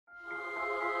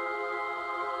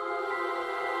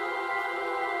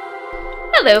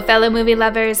Hello, fellow movie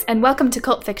lovers, and welcome to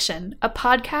Cult Fiction, a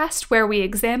podcast where we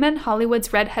examine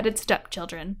Hollywood's redheaded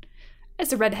stepchildren.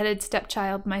 As a redheaded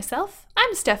stepchild myself,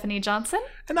 I'm Stephanie Johnson.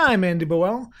 And I'm Andy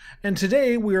Boel, and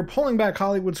today we are pulling back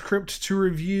Hollywood's crypt to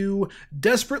review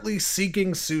Desperately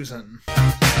Seeking Susan.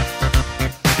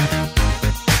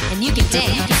 And you can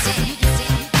dance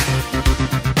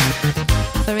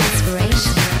for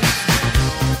inspiration.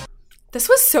 This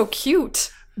was so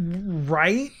cute.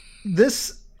 Right?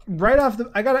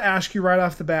 I gotta ask you right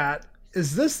off the bat,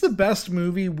 is this the best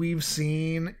movie we've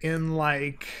seen in,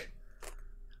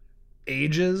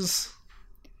 ages?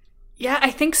 Yeah,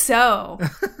 I think so.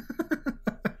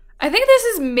 I think this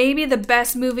is maybe the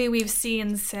best movie we've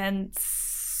seen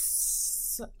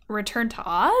since Return to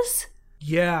Oz?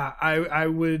 Yeah, I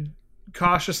would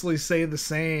cautiously say the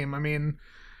same. I mean,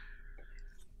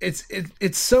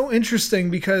 it's so interesting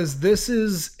because this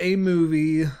is a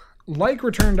movie like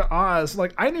Return to Oz.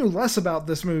 Like, I knew less about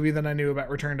this movie than I knew about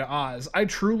Return to Oz. I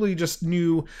truly just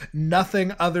knew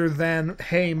nothing other than,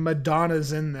 hey,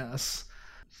 Madonna's in this.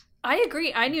 I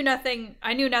agree. I knew nothing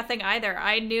either.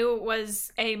 I knew it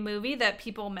was a movie that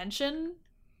people mention,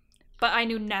 but I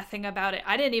knew nothing about it.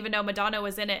 I didn't even know Madonna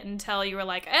was in it until you were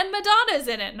like, and Madonna's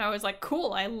in it. And I was like,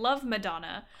 cool, I love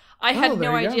Madonna. I had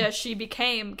no idea she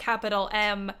became capital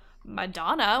M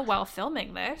Madonna while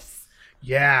filming this.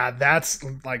 Yeah, that's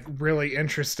really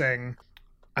interesting.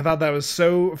 I thought that was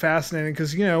so fascinating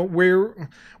because,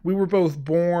 we were both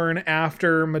born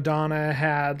after Madonna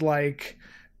had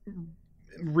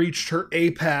reached her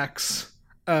apex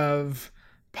of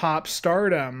pop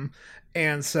stardom.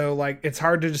 And so it's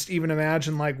hard to just even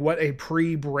imagine what a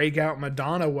pre-breakout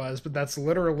Madonna was, but that's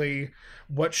literally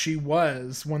what she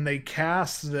was when they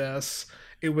cast this.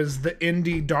 It was the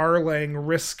indie darling,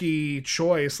 risky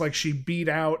choice. She beat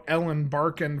out Ellen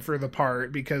Barkin for the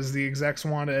part because the execs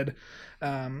wanted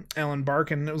Ellen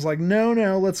Barkin. It was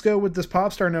no, let's go with this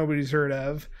pop star nobody's heard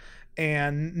of.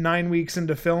 And 9 weeks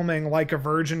into filming, Like a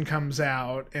Virgin comes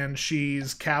out, and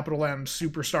she's capital M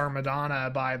superstar Madonna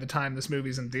by the time this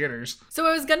movie's in theaters. So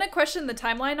I was going to question the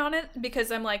timeline on it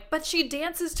because I'm like, but she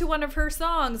dances to one of her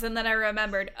songs. And then I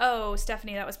remembered, oh,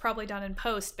 Stephanie, that was probably done in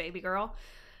post, baby girl.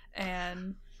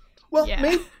 And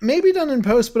yeah. maybe done in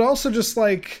post, but also just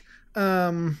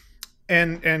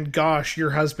and gosh,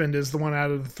 your husband is the one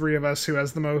out of the three of us who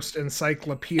has the most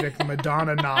encyclopedic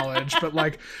Madonna knowledge,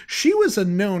 but she was a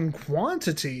known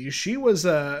quantity. She was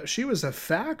a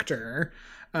factor,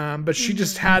 but she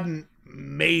just hadn't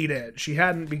made it. She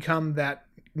hadn't become that,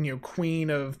 queen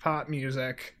of pop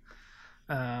music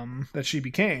that she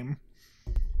became.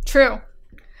 True.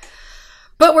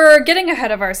 But we're getting ahead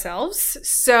of ourselves.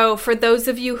 So for those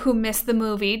of you who missed the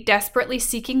movie, Desperately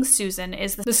Seeking Susan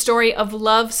is the story of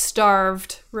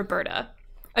love-starved Roberta.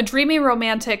 A dreamy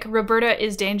romantic, Roberta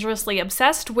is dangerously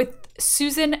obsessed with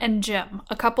Susan and Jim,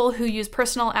 a couple who use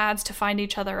personal ads to find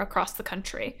each other across the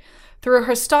country. Through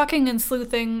her stalking and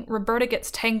sleuthing, Roberta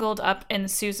gets tangled up in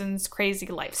Susan's crazy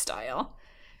lifestyle.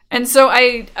 And so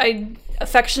I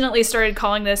affectionately started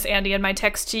calling this, Andy, in my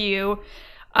text to you,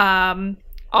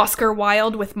 Oscar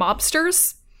Wilde with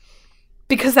mobsters,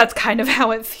 because that's kind of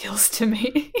how it feels to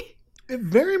me. It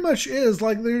very much is.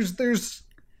 There's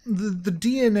the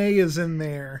DNA is in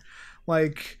there.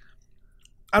 I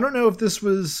don't know if this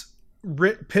was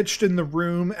pitched in the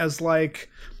room as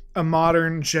a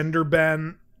modern gender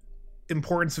bent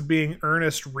Importance of Being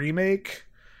Earnest remake,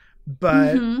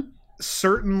 but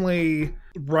certainly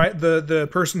the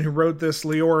person who wrote this,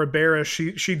 Leora Barris,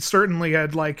 she'd certainly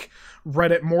had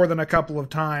read it more than a couple of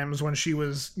times when she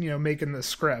was, making this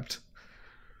script.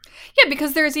 Yeah,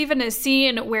 because there's even a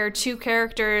scene where two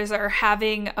characters are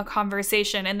having a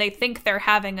conversation and they think they're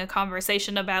having a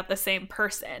conversation about the same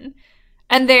person.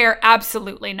 And they're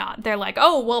absolutely not. They're like,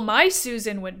 oh, well, my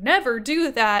Susan would never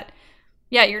do that.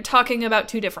 Yeah, you're talking about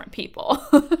two different people.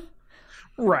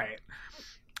 Right.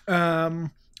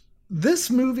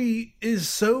 This movie is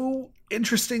so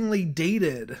interestingly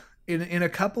dated in a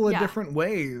couple of different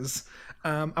ways.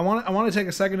 I want to take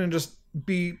a second and just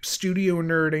be studio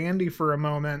nerd Andy for a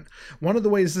moment. One of the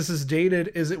ways this is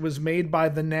dated is it was made by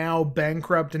the now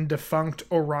bankrupt and defunct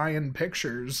Orion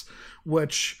Pictures,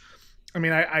 which, I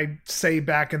mean, I say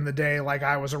back in the day,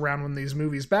 I was around when these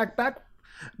movies back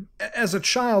as a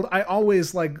child, I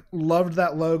always loved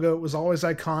that logo. It was always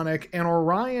iconic. And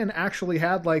Orion actually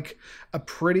had a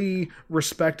pretty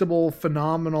respectable,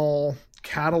 phenomenal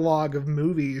catalog of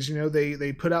movies.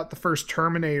 They put out the first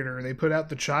Terminator. They put out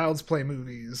the Child's Play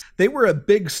movies. They were a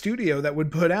big studio that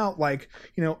would put out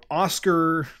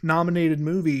Oscar nominated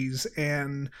movies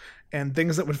and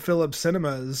things that would fill up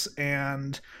cinemas.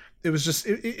 And it was just,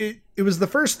 it was the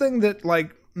first thing that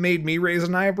made me raise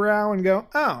an eyebrow and go,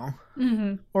 oh,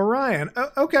 Orion. Oh,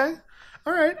 okay.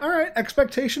 All right.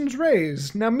 Expectations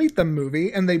raised. Now meet them,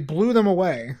 movie. And they blew them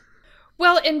away.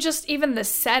 Well, and just even the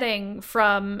setting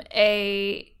from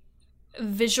a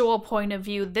visual point of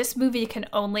view, this movie can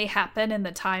only happen in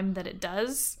the time that it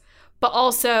does. But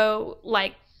also,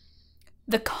 like,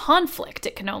 the conflict,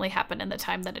 it can only happen in the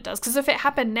time that it does. Because if it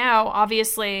happened now,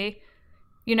 obviously,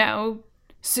 you know,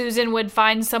 Susan would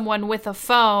find someone with a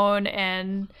phone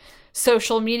and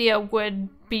social media would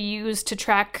be used to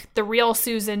track the real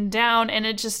Susan down. And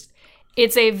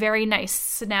it's a very nice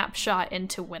snapshot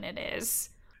into when it is.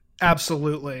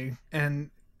 Absolutely.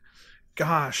 And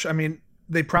gosh, I mean,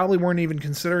 they probably weren't even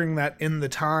considering that in the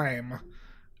time,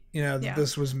 you know, that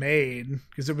this was made,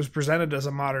 because it was presented as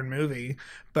a modern movie,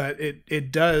 but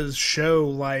it does show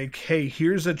like, hey,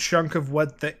 here's a chunk of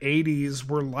what the 80s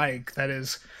were like that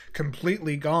is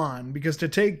completely gone. Because to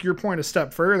take your point a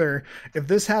step further, if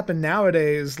this happened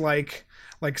nowadays, like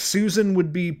Susan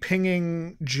would be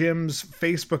pinging Jim's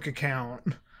Facebook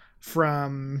account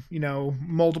from, you know,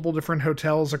 multiple different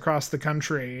hotels across the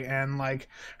country, and like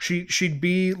she'd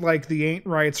be like the Ain't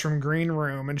Rights from Green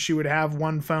Room, and she would have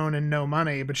one phone and no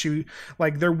money, but she,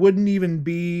 like, there wouldn't even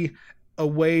be a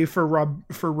way for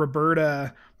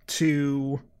Roberta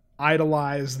to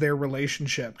idolize their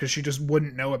relationship because she just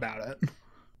wouldn't know about it.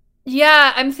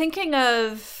 Yeah, I'm thinking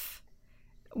of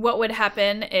what would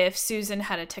happen if Susan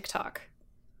had a TikTok.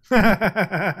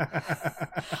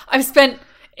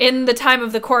 In the time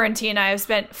of the quarantine, I have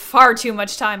spent far too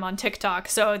much time on TikTok.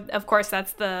 So, of course,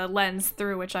 that's the lens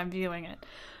through which I'm viewing it.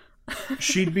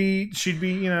 she'd be,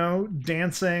 you know,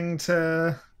 dancing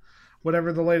to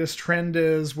whatever the latest trend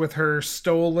is with her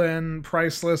stolen,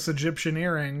 priceless Egyptian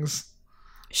earrings.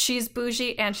 She's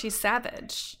bougie and she's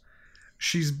savage.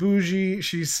 She's bougie.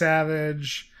 She's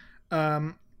savage.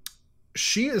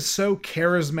 She is so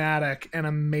charismatic and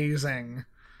amazing.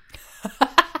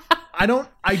 I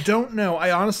don't know. I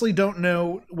honestly don't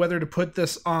know whether to put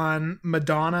this on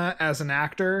Madonna as an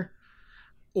actor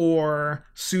or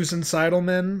Susan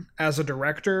Seidelman as a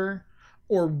director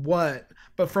or what.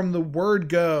 But from the word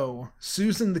go,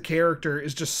 Susan, the character,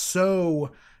 is just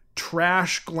so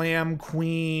trash glam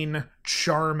queen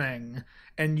charming,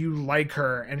 and you like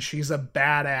her, and she's a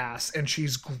badass, and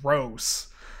she's gross.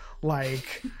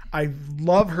 Like, I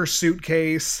love her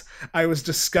suitcase. I was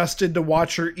disgusted to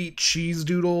watch her eat cheese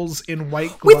doodles in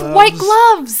white gloves. With white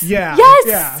gloves! Yeah. Yes!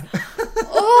 Yeah.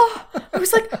 Oh, I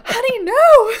was like, honey,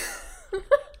 no!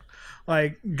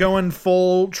 Like, going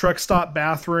full truck stop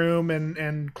bathroom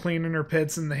and cleaning her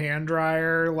pits in the hand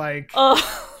dryer. Like,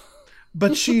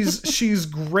 but she's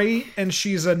great, and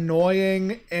she's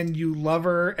annoying, and you love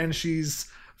her, and she's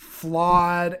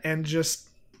flawed, and just,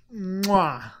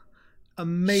 mwah.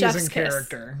 Amazing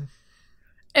character.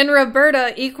 And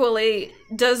Roberta equally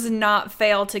does not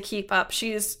fail to keep up.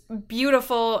 She's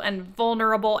beautiful and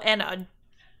vulnerable and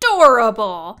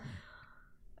adorable.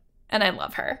 And I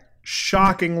love her.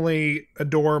 Shockingly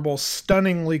adorable,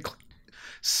 stunningly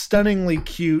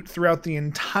cute throughout the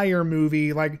entire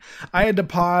movie. Like, I had to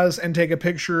pause and take a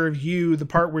picture of you, the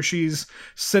part where she's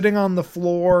sitting on the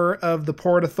floor of the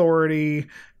Port Authority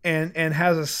and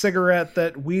has a cigarette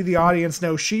that we, the audience,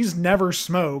 know she's never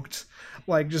smoked,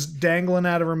 like, just dangling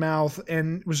out of her mouth,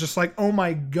 and was just like, oh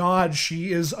my God,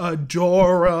 she is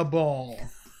adorable.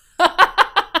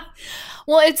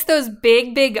 Well, it's those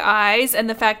big, big eyes, and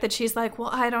the fact that she's like, well,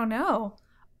 I don't know.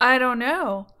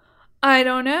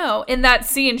 In that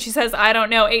scene, she says, I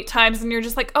don't know 8 times, and you're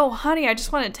just like, oh, honey, I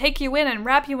just want to take you in and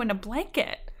wrap you in a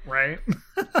blanket. Right?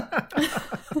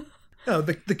 No,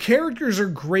 the characters are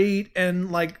great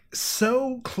and, like,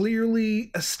 so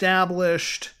clearly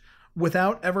established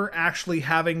without ever actually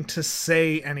having to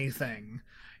say anything.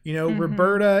 You know,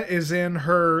 Roberta is in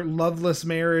her loveless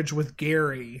marriage with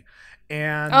Gary,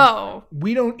 and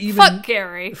we don't even... Fuck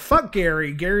Gary. Fuck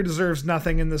Gary. Gary deserves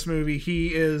nothing in this movie. He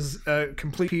is a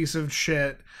complete piece of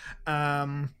shit.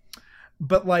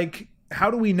 But, like,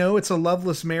 how do we know it's a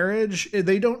loveless marriage?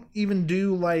 They don't even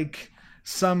do, like,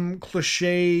 some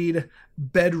cliched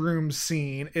bedroom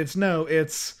scene. It's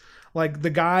like,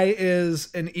 the guy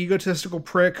is an egotistical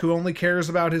prick who only cares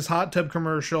about his hot tub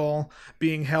commercial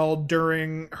being held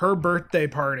during her birthday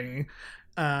party.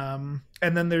 And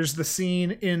then there's the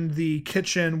scene in the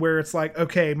kitchen where it's like,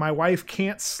 okay, my wife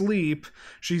can't sleep.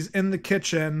 She's in the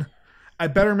kitchen. I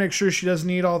better make sure she doesn't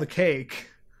eat all the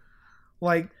cake.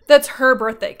 Like, that's her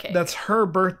birthday cake. That's her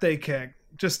birthday cake.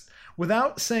 Just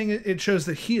without saying it, it shows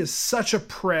that he is such a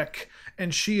prick,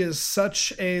 and she is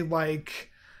such a,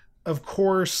 like, of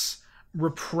course,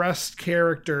 repressed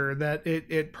character that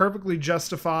it perfectly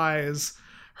justifies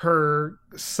her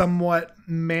somewhat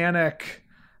manic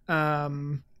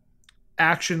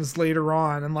actions later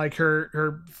on, and like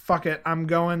her fuck it, I'm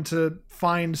going to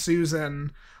find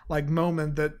Susan like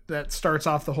moment that starts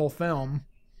off the whole film.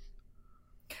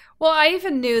 Well, I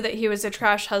even knew that he was a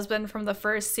trash husband from the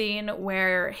first scene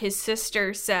where his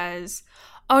sister says,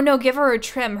 "Oh no, give her a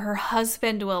trim. Her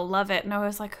husband will love it." And I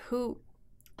was like, who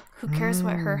cares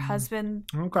what her husband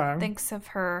thinks of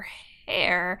her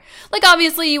hair? Like,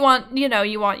 obviously you want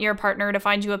your partner to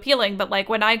find you appealing, but like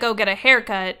when I go get a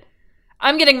haircut,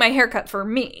 I'm getting my haircut for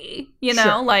me,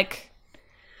 Sure. like,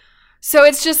 so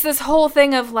it's just this whole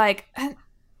thing of like,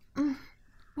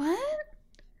 what?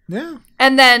 Yeah.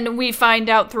 And then we find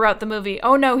out throughout the movie,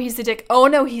 oh no, he's a dick. Oh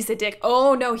no, he's a dick.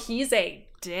 Oh no, he's a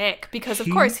dick. Because of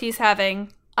course he's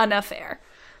having an affair.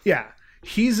 Yeah.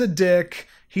 He's a dick.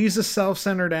 He's a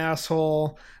self-centered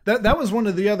asshole. That was one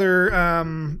of the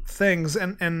other things.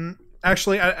 And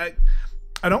actually, I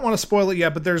don't want to spoil it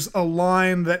yet, but there's a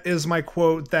line that is my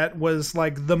quote that was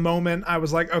like the moment I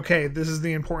was like, okay, this is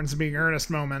the importance of being earnest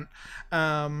moment.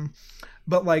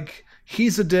 But like,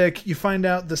 he's a dick. You find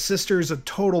out the sister's a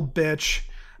total bitch,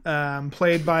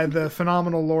 played by the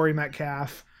phenomenal Laurie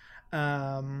Metcalf.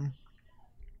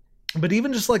 But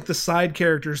even just like the side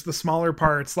characters, the smaller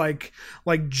parts, like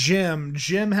Jim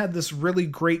had this really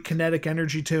great kinetic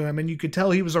energy to him. And you could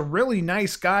tell he was a really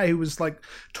nice guy who was like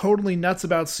totally nuts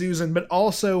about Susan, but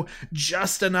also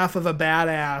just enough of a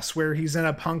badass where he's in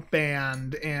a punk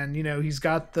band and, he's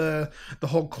got the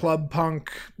whole club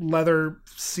punk leather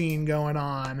scene going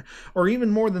on. Or even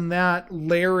more than that,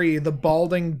 Larry, the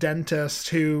balding dentist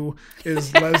who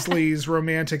is Leslie's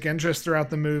romantic interest throughout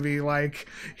the movie. Like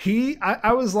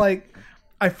I was like,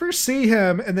 I first see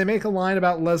him and they make a line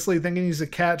about Leslie thinking he's a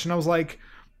catch. And I was like,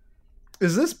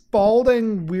 is this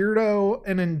balding weirdo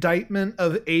an indictment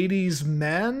of 80s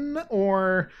men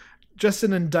or just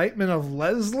an indictment of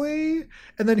Leslie?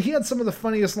 And then he had some of the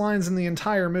funniest lines in the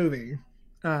entire movie.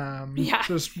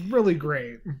 Just really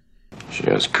great. She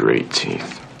has great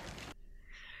teeth.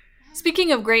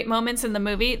 Speaking of great moments in the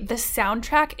movie, the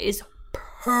soundtrack is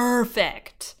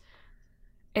perfect.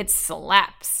 It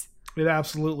slaps. It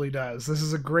absolutely does. This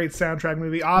is a great soundtrack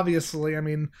movie. Obviously, I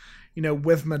mean,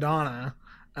 with Madonna.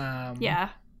 Yeah.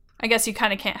 I guess you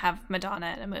kind of can't have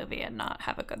Madonna in a movie and not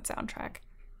have a good soundtrack.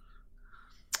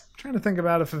 I'm trying to think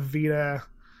about if the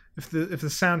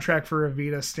soundtrack for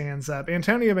Evita stands up.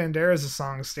 Antonio Banderas'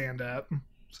 songs stand up.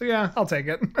 So yeah, I'll take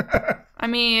it. I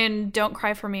mean, Don't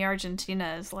Cry For Me,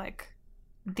 Argentina is like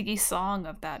the song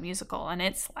of that musical, and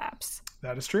it slaps.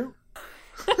 That is true.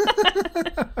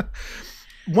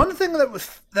 One thing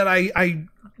that I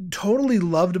totally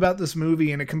loved about this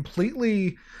movie, and it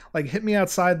completely like hit me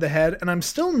outside the head, and I'm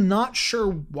still not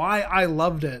sure why I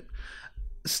loved it.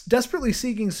 Desperately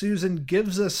Seeking Susan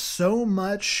gives us so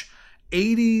much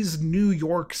 80s New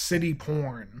York City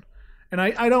porn. And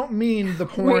I don't mean the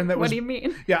porn that was... What do you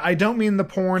mean? Yeah, I don't mean the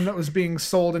porn that was being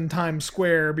sold in Times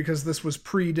Square because this was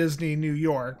pre-Disney New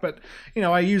York. But,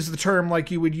 I use the term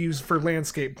like you would use for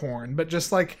landscape porn. But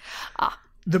just like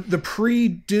the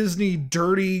pre-Disney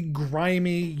dirty,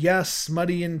 grimy, yes,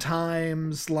 muddy in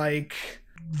times, like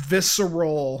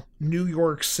visceral New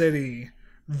York City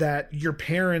that your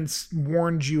parents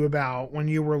warned you about when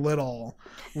you were little.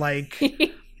 Like,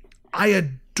 I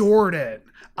adored it.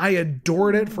 I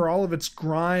adored it for all of its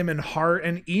grime and heart.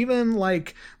 And even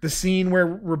like the scene where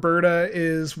Roberta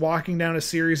is walking down a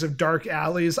series of dark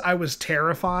alleys, I was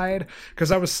terrified because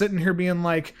I was sitting here being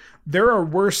like, there are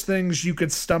worse things you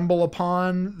could stumble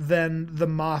upon than the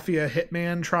mafia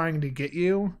hitman trying to get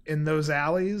you in those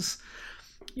alleys.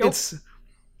 Yep.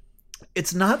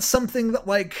 It's not something that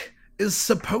like is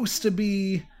supposed to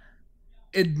be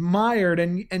admired,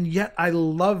 and yet I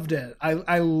loved it.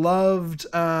 I loved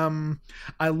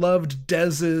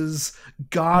Dez's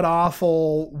god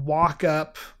awful walk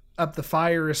up the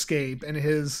fire escape and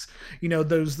his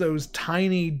those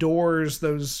tiny doors,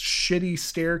 those shitty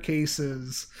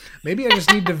staircases. Maybe I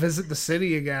just need to visit the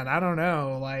city again. I don't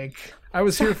know. Like, I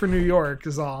was here for New York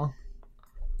is all.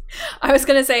 I was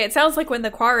gonna say, it sounds like when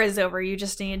the choir is over, you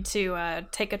just need to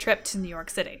take a trip to New York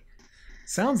City.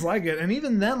 Sounds like it. And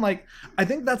even then, like, I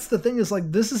think that's the thing is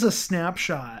like, this is a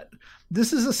snapshot.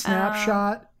 This is a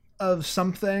snapshot of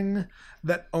something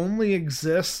that only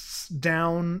exists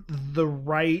down the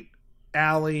right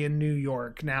alley in New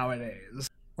York nowadays.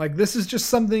 Like, this is just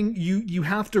something you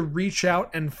have to reach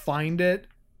out and find it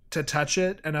to touch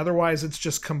it. And otherwise it's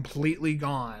just completely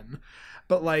gone.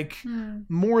 But like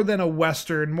more than a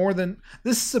Western,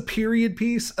 this is a period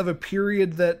piece of a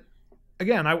period that,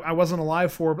 again, I wasn't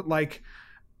alive for, but like,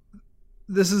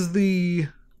 this is the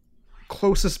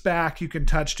closest back you can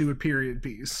touch to a period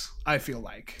piece, I feel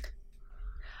like.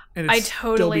 And I it's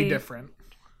still be different.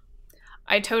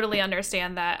 I totally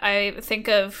understand that. I think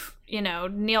of,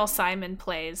 Neil Simon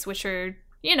plays, which are,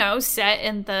 set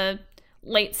in the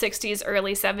late 60s,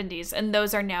 early 70s, and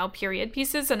those are now period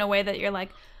pieces in a way that you're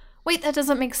like, wait, that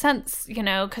doesn't make sense,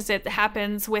 because it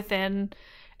happens within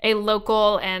a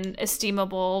local and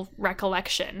estimable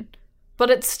recollection. But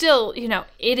it's still,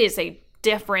 it is a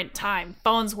different time.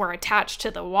 Phones were attached to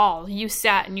the wall. You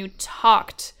sat and you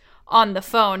talked on the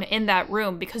phone in that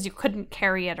room because you couldn't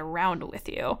carry it around with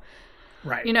you.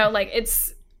 Right.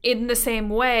 It's in the same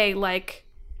way,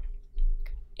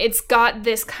 it's got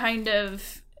this kind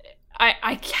of...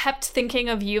 I kept thinking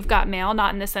of You've Got Mail,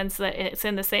 not in the sense that it's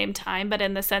in the same time, but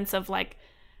in the sense of,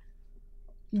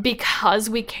 because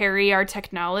we carry our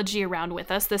technology around with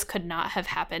us, this could not have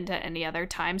happened at any other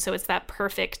time. So it's that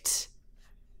perfect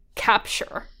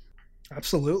capture.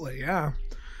 Absolutely, yeah.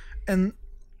 And,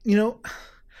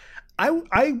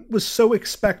 I was so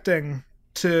expecting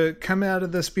to come out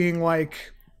of this being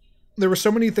there were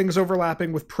so many things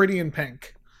overlapping with Pretty in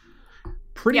Pink.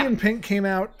 Pretty in Pink came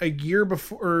out a year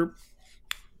before...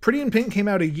 Pretty in Pink came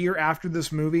out a year after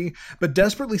this movie, but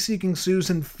Desperately Seeking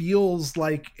Susan feels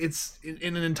like it's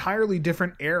in an entirely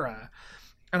different era.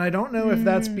 And I don't know if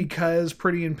that's because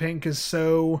Pretty in Pink is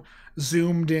so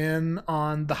zoomed in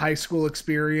on the high school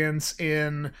experience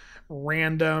in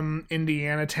random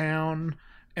Indiana town,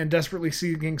 and Desperately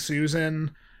Seeking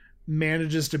Susan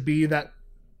manages to be that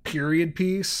period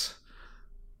piece.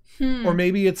 Or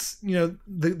maybe it's,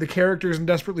 the characters in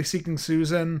Desperately Seeking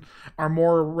Susan are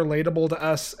more relatable to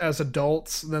us as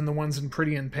adults than the ones in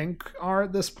Pretty in Pink are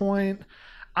at this point.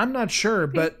 I'm not sure,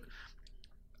 but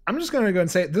I'm just going to go and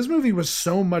say it. This movie was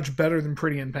so much better than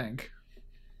Pretty in Pink.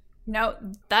 No,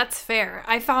 that's fair.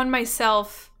 I found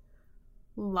myself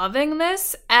loving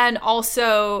this and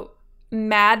also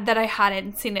mad that I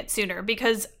hadn't seen it sooner,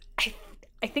 because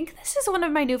I think this is one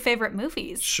of my new favorite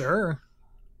movies. Sure.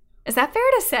 Is that fair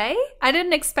to say? I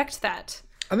didn't expect that.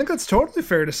 I think that's totally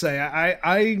fair to say.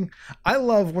 I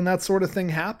love when that sort of thing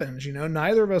happens.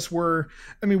 Neither of us were,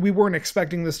 we weren't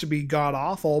expecting this to be god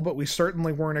awful, but we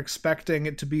certainly weren't expecting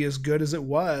it to be as good as it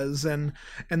was. And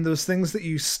those things that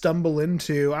you stumble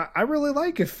into, I really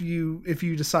like if you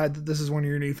decide that this is one of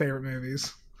your new favorite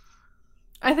movies.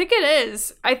 I think it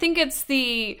is. I think it's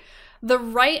the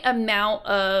right amount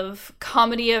of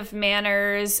comedy of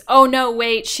manners. Oh no,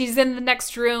 wait, she's in the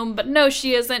next room, but no,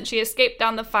 she isn't. She escaped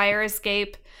down the fire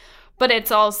escape. But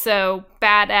it's also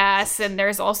badass, and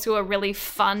there's also a really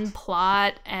fun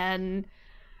plot, and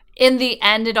in the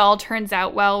end, it all turns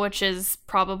out well, which is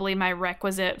probably my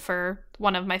requisite for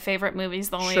one of my favorite movies.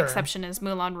 The only exception is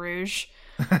Moulin Rouge,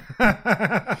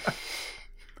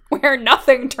 where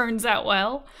nothing turns out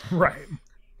well. Right.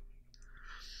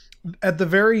 At the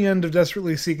very end of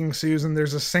Desperately Seeking Susan,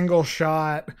 there's a single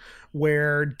shot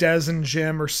where Des and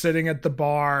Jim are sitting at the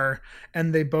bar,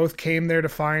 and they both came there to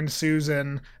find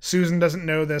Susan. Susan doesn't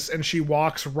know this, and she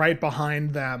walks right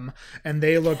behind them, and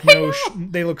they look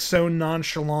so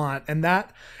nonchalant. And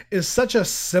that is such a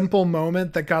simple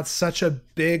moment that got such a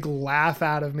big laugh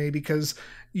out of me, because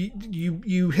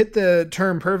you hit the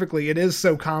term perfectly. It is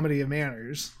so comedy of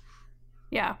manners.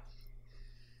 Yeah.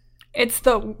 It's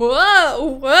the,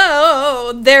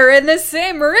 whoa, they're in the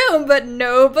same room, but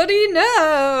nobody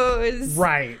knows.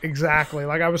 Right, exactly.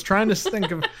 I was trying to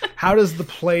think of how does the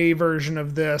play version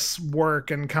of this work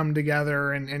and come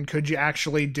together, and could you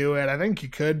actually do it? I think you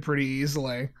could pretty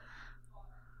easily.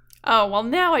 Oh, well,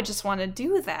 now I just want to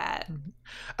do that.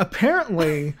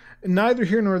 Apparently, neither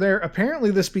here nor there,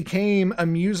 apparently this became a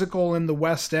musical in the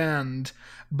West End,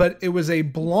 but it was a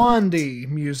Blondie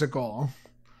musical.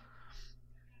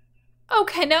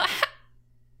 Okay, now,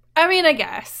 I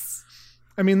guess.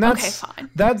 That's, okay, fine.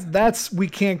 That's, we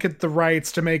can't get the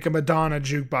rights to make a Madonna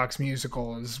jukebox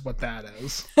musical is what that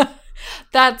is.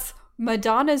 That's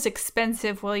Madonna's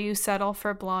expensive, will you settle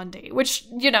for Blondie? Which,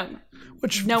 no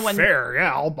one... Fair,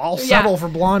 yeah, I'll settle for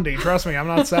Blondie. Trust me, I'm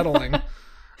not settling.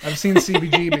 I've seen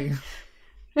CBGB.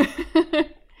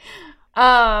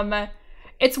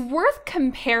 It's worth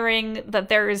comparing that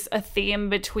there's a theme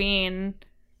between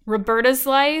Roberta's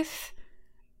life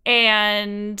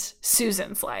and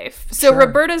Susan's life. So sure.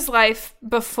 Roberta's life,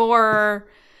 before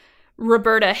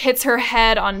Roberta hits her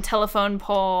head on a telephone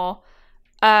pole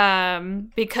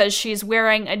because she's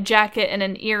wearing a jacket and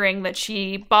an earring that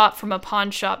she bought from a pawn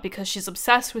shop because she's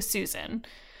obsessed with Susan.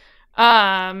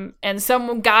 And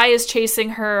some guy is chasing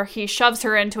her. He shoves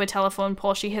her into a telephone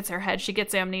pole. She hits her head. She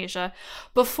gets amnesia.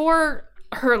 Before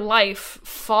her life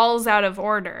falls out of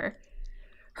order,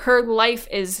 her life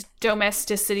is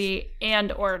domesticity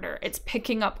and order. It's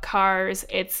picking up cars.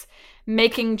 It's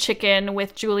making chicken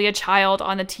with Julia Child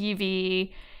on the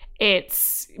TV.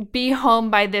 It's be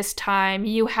home by this time.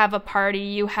 You have a party.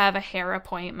 You have a hair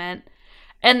appointment.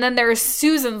 And then there's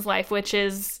Susan's life, which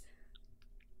is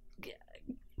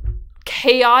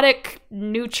chaotic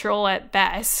neutral at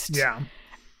best. Yeah.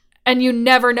 And you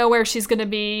never know where she's going to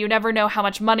be. You never know how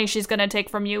much money she's going to take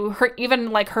from you.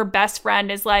 Even like her best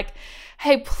friend is like,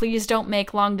 hey, please don't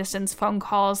make long distance phone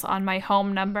calls on my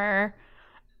home number.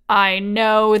 I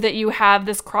know that you have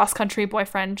this cross-country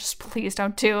boyfriend. Just please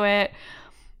don't do it.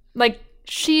 Like,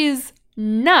 she's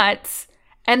nuts.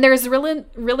 And there's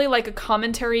really like a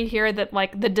commentary here that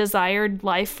like the desired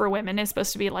life for women is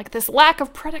supposed to be like this lack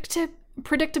of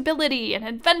predictability and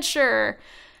adventure.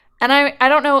 And I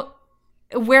don't know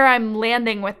where I'm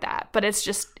landing with that, but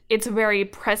it's very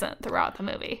present throughout the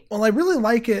movie. Well, I really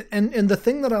like it. And the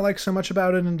thing that I like so much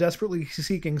about it in Desperately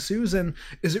Seeking Susan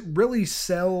is it really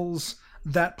sells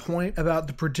that point about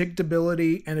the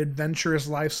predictability and adventurous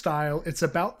lifestyle. It's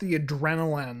about the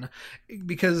adrenaline,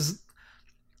 because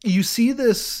you see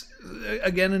this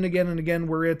again and again and again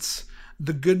where it's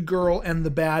the good girl and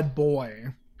the bad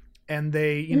boy. And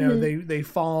they, you know, they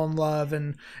fall in love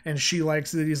and she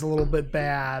likes that he's a little bit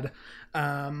bad.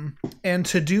 And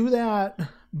to do that,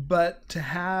 but to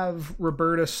have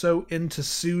Roberta so into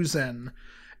Susan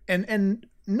and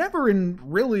never in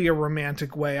really a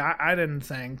romantic way, I didn't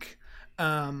think.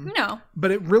 No.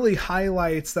 But it really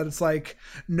highlights that it's like,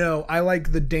 no, I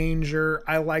like the danger.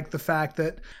 I like the fact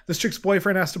that this chick's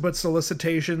boyfriend has to put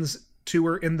solicitations to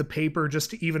her in the paper just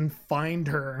to even find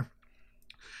her.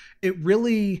 It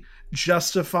really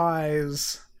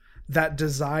justifies that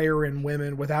desire in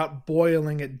women without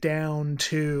boiling it down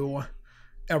to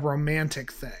a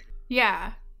romantic thing.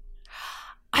 Yeah.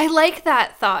 I like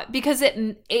that thought because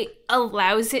it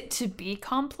allows it to be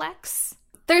complex.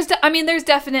 There's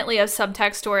definitely a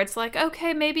subtext where it's like,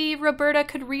 okay, maybe Roberta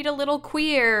could read a little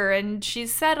queer and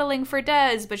she's settling for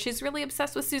Des, but she's really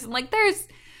obsessed with Susan. Like,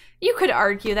 you could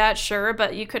argue that, sure,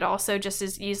 but you could also just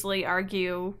as easily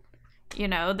argue, you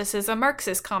know, this is a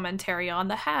Marxist commentary on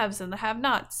the haves and the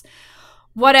have-nots.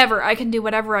 Whatever, I can do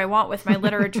whatever I want with my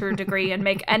literature degree and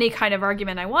make any kind of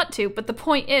argument I want to, but the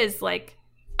point is, like,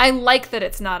 I like that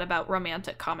it's not about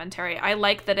romantic commentary. I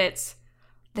like that it's,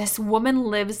 this woman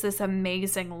lives this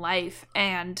amazing life,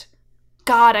 and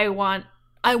God, I want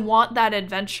that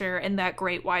adventure in that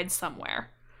great wide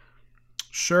somewhere.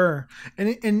 Sure.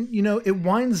 And you know, it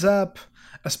winds up,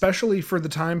 especially for the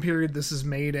time period this is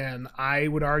made in, I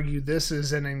would argue this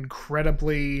is an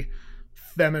incredibly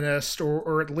feminist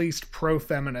or at least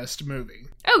pro-feminist movie.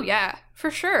 Oh yeah,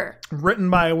 for sure. Written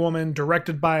by a woman,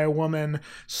 directed by a woman,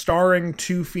 starring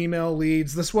two female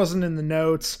leads. This wasn't in the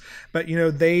notes, but you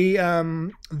know, they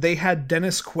had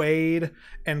Dennis Quaid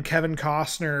and Kevin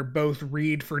Costner both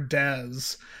read for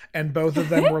Des, and both of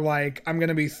them were like, I'm going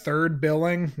to be third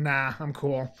billing. Nah, I'm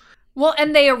cool. Well,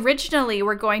 and they originally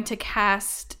were going to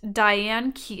cast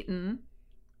Diane Keaton,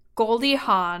 Goldie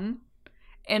Hawn,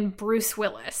 and Bruce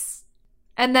Willis.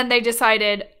 And then they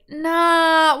decided,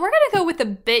 nah, we're going to go with a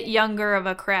bit younger of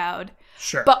a crowd.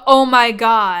 Sure. But oh my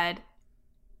God,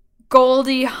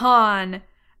 Goldie Hawn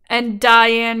and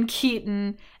Diane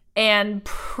Keaton and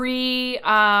pre-Die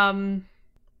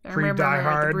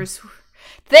Hard.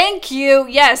 Thank you.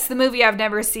 Yes, the movie I've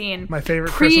never seen. My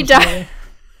favorite Christmas movie.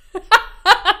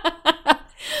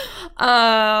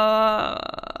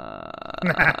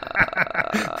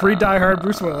 Pre-Die Hard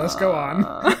Bruce Willis, go on.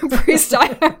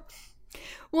 Pre-Die Hard.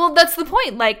 Well, that's the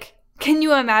point. Like, can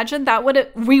you imagine that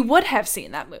we would have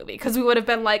seen that movie because we would have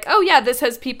been like, oh yeah, this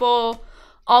has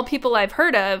all people I've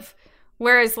heard of.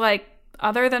 Whereas, like,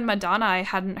 other than Madonna, I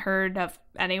hadn't heard of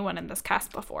anyone in this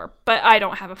cast before. But I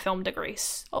don't have a film degree,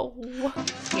 so.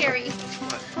 Scary.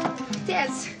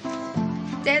 Des.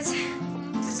 This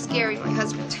is Gary, my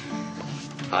husband.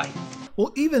 Hi.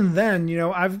 Well, even then, you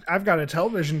know, I've got a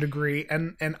television degree,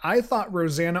 and I thought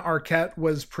Rosanna Arquette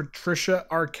was Patricia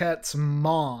Arquette's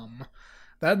mom.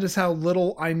 That is how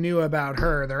little I knew about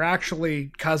her. They're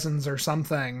actually cousins or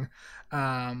something.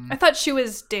 I thought she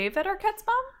was David Arquette's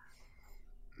mom?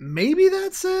 Maybe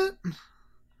that's it.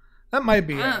 That might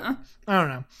be it. I don't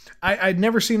know. I'd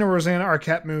never seen a Rosanna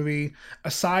Arquette movie.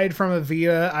 Aside from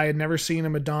Evita, I had never seen a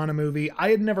Madonna movie.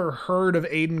 I had never heard of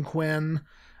Aidan Quinn.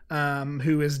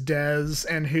 who is Dez,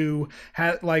 and who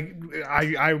had like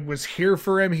I was here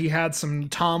for him. He had some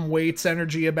Tom Waits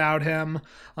energy about him.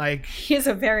 Like, he's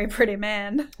a very pretty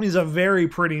man. He's a very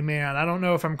pretty man. I don't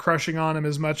know if I'm crushing on him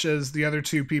as much as the other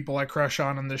two people I crush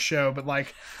on this show, but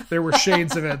like there were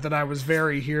shades of it that I was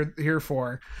very here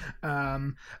for.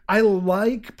 I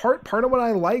like part of what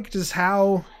I liked is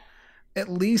how, at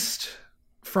least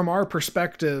from our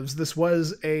perspectives, this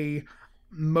was a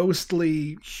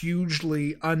mostly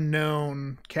hugely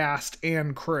unknown cast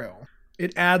and crew.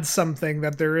 It adds something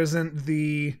that there isn't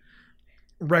the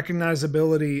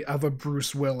recognizability of a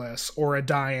Bruce Willis or a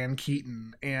Diane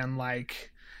Keaton, and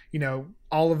like, you know,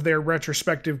 all of their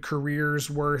retrospective careers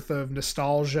worth of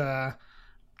nostalgia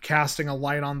casting a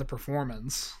light on the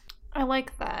performance. I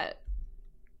like that.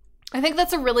 I think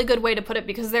that's a really good way to put it,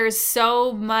 because there's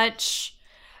so much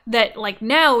that, like,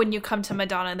 now when you come to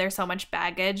Madonna, there's so much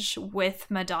baggage with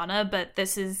Madonna, but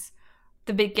this is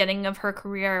the beginning of her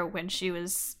career when she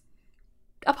was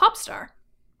a pop star.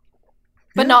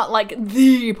 But not like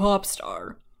the pop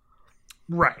star.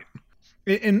 Right.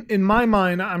 In my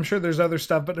mind, I'm sure there's other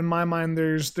stuff, but in my mind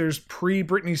there's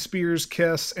pre-Britney Spears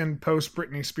Kiss and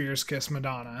post-Britney Spears Kiss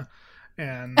Madonna.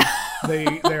 And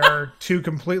they are two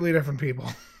completely different people.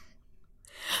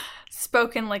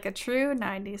 Spoken like a true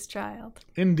 90s child.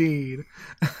 Indeed.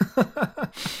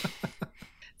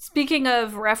 Speaking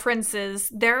of references,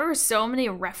 there are so many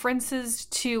references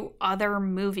to other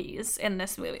movies in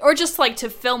this movie, or just like to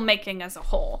filmmaking as a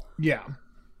whole. Yeah.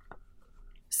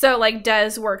 So like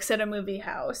Des works at a movie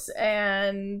house,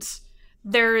 and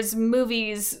there's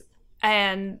movies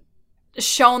and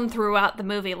shown throughout the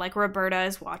movie, like Roberta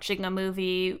is watching a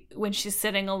movie when she's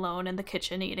sitting alone in the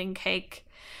kitchen eating cake.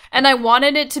 And I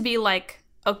wanted it to be like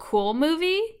a cool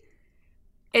movie.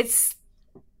 It's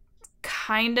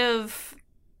kind of,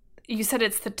 you said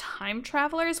it's the Time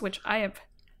Travelers, which I have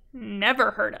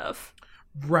never heard of.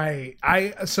 Right.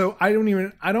 I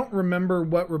don't remember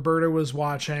what Roberta was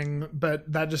watching, but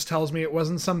that just tells me it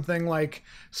wasn't something like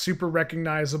super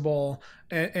recognizable.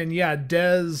 And yeah,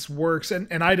 Des works,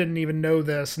 and I didn't even know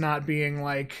this, not being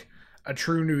like a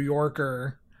true New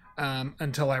Yorker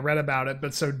until I read about it.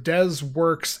 But so Des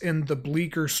works in the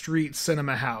Bleecker Street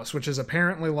Cinema House, which is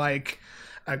apparently like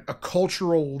a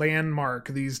cultural landmark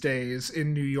these days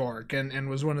in New York, and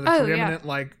was one of the preeminent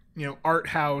like, you know, art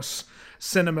house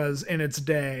cinemas in its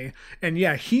day. And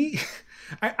yeah,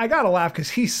 I gotta laugh because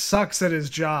he sucks at his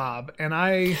job, and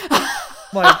I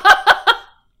like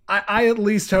I at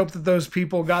least hope that those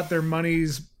people got their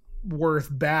money's worth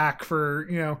back for,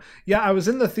 you know, yeah, I was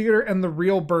in the theater and the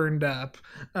reel burned up.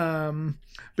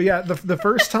 But yeah, the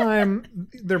first time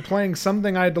they're playing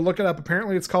something, I had to look it up.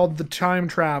 Apparently it's called The Time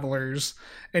Travelers.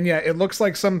 And yeah, it looks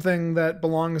like something that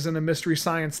belongs in a Mystery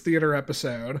Science Theater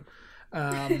episode.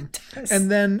 And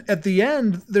then at the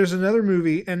end, there's another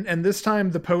movie, and this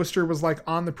time the poster was like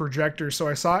on the projector, so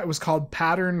I saw it was called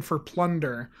Pattern for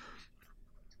Plunder.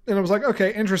 And I was like,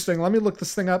 okay, interesting. Let me look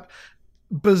this thing up.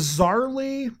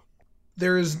 Bizarrely,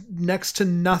 there is next to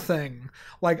nothing.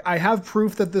 Like, I have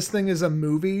proof that this thing is a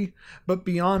movie, but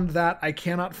beyond that, I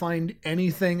cannot find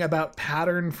anything about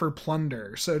Pattern for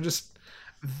Plunder. So just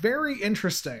very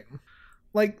interesting.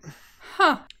 Like,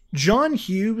 John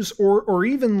Hughes or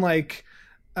even like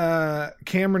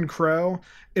Cameron Crowe,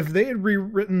 if they had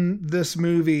rewritten this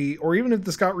movie, or even if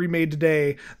this got remade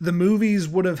today, the movies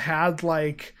would have had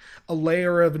like a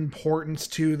layer of importance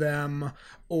to them,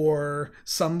 or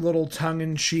some little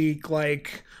tongue-in-cheek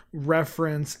like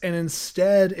reference, and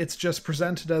instead it's just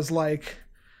presented as like,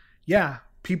 yeah,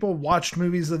 people watched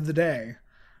movies of the day.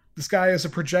 This guy is a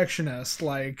projectionist.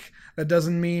 Like, that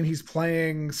doesn't mean he's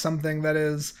playing something that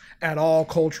is at all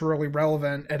culturally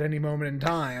relevant at any moment in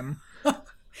time.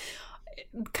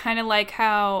 Kind of like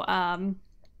how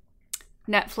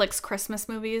Netflix Christmas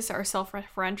movies are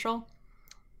self-referential.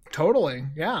 Totally,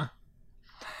 yeah.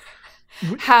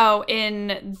 How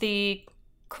in the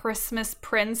Christmas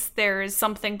Prince, there's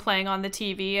something playing on the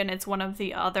TV, and it's one of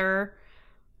the other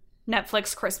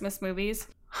Netflix Christmas movies.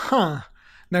 Huh.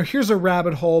 Now here's a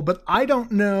rabbit hole, but I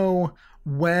don't know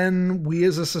when we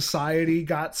as a society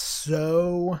got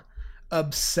so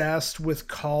obsessed with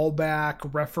callback,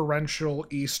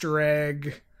 referential Easter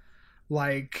egg,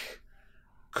 like,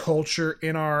 culture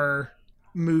in our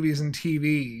movies and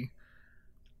TV.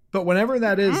 But whenever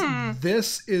that is,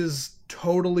 this is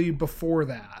totally before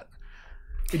that.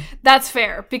 That's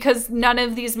fair, because none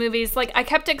of these movies, like, I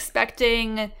kept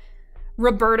expecting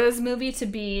Roberta's movie to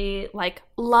be like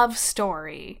Love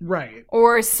Story, right,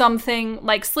 or something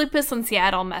like Sleepless in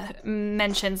Seattle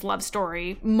mentions Love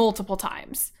Story multiple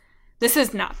times. This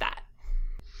is not that.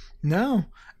 No.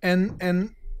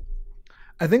 And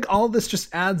I think all of this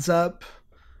just adds up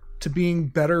to being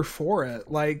better for it.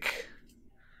 Like,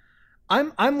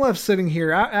 I'm left sitting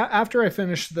here after I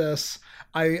finished this.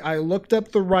 I looked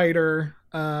up the writer,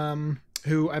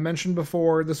 who I mentioned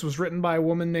before. This was written by a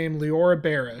woman named Leora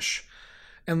Barish,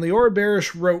 and Leora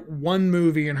Barish wrote one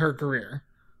movie in her career,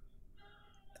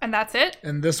 and that's it.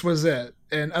 And this was it.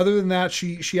 And other than that,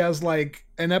 she has like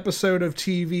an episode of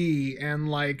TV and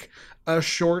like a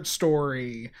short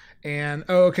story. And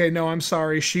I'm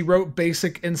sorry, she wrote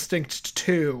Basic Instinct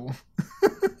 2.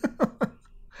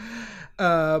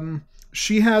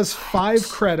 She has 5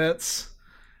 credits,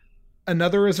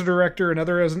 another as a director,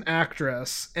 another as an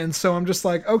actress. And so I'm just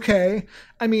like, okay,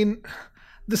 I mean,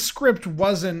 the script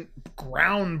wasn't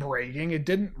groundbreaking. It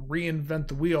didn't reinvent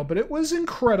the wheel, but it was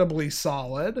incredibly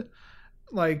solid.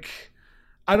 Like,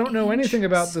 I don't know anything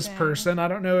about this person. I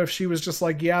don't know if she was just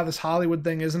like, yeah, this Hollywood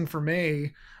thing isn't for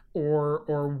me,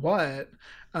 or what.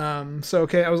 I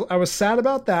was sad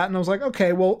about that, and I was like,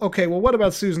 okay, well, what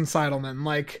about Susan Seidelman?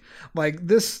 Like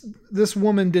this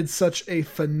woman did such a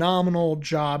phenomenal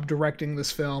job directing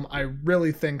this film. I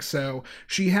really think so.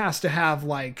 She has to have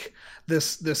like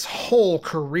this whole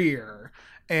career,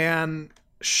 and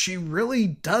she really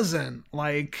doesn't.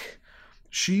 Like,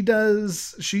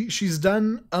 she's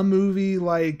done a movie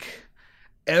like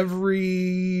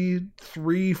every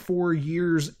 3-4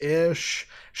 years ish.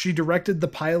 She directed the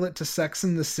pilot to Sex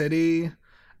and the City.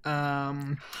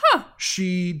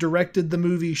 She directed the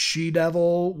movie She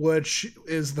Devil, which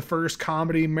is the first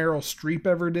comedy Meryl Streep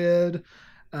ever did.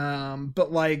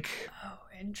 But like,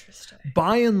 interesting.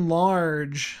 By and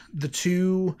large, the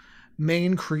two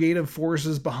main creative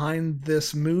forces behind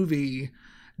this movie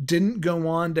didn't go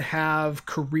on to have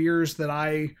careers that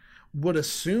I would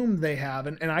assume they have,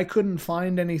 and I couldn't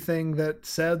find anything that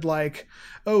said like,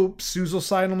 oh, Susan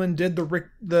Seidelman did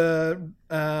the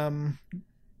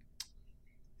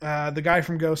guy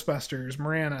from Ghostbusters,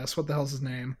 Moranis. What the hell's his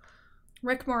name?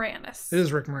 Rick Moranis. It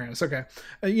is Rick Moranis. Okay.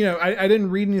 I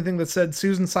didn't read anything that said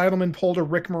Susan Seidelman pulled a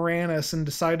Rick Moranis and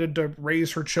decided to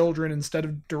raise her children instead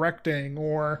of directing,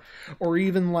 or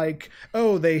even like,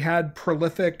 oh, they had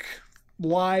prolific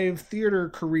live theater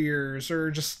careers, or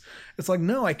just, it's like,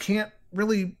 no, I can't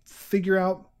really figure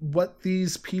out what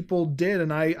these people did.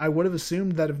 And I would have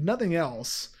assumed that if nothing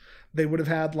else, they would have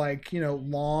had like,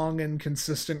 long and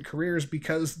consistent careers,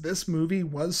 because this movie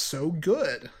was so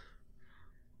good.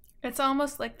 It's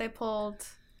almost like they pulled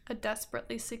a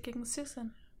Desperately Seeking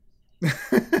Susan.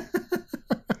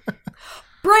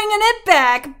 Bringing it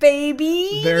back,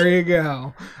 baby! There you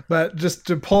go. But just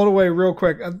to pull it away real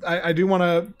quick, I do want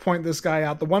to point this guy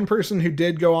out. The one person who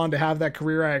did go on to have that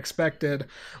career I expected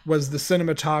was the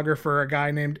cinematographer, a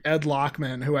guy named Ed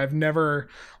Lockman, who I've never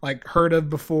heard of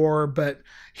before, but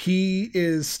he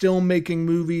is still making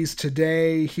movies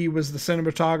today. He was the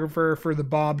cinematographer for the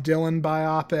Bob Dylan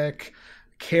biopic,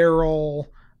 Carol,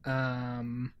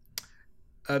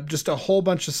 just a whole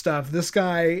bunch of stuff. This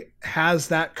guy has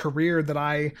that career that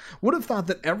I would have thought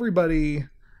that everybody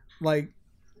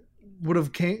would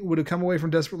have come away from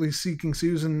Desperately Seeking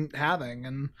Susan having,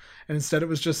 and instead it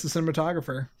was just the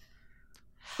cinematographer.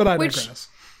 But I digress.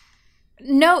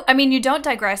 No, I mean, you don't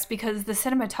digress, because the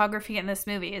cinematography in this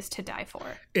movie is to die for.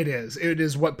 It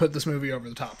is what put this movie over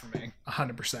the top for me,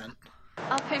 100%.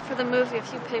 I'll pay for the movie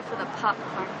if you pay for the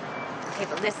popcorn. Okay,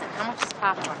 but listen, how much is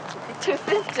popcorn?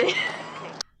 $2.50.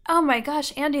 Oh my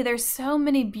gosh, Andy, there's so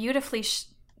many beautifully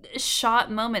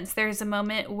shot moments. There's a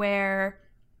moment where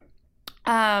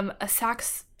a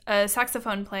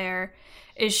saxophone player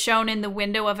is shown in the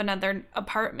window of another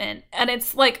apartment, and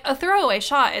it's like a throwaway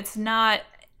shot. It's not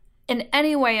in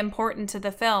any way important to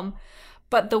the film,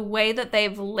 but the way that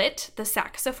they've lit the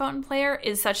saxophone player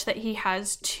is such that he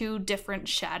has 2 different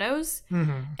shadows,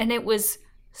 and it was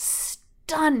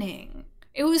stunning.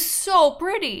 It was so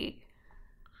pretty.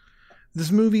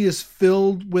 This movie is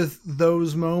filled with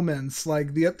those moments.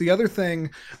 Like the other thing,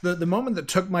 the moment that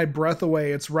took my breath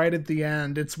away, it's right at the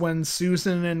end. It's when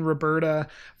Susan and Roberta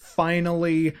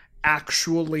finally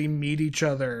actually meet each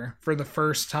other for the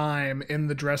first time in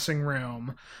the dressing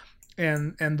room.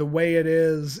 And the way it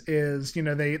is,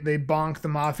 they bonk the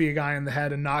mafia guy in the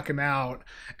head and knock him out.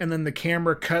 And then the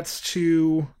camera cuts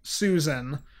to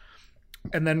Susan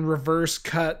and then reverse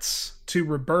cuts to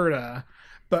Roberta.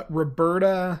 But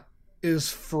Roberta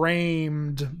is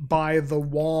framed by the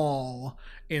wall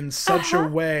in such a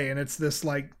way, and it's this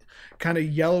kind of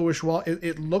yellowish wall.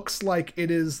 It looks like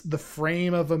it is the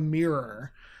frame of a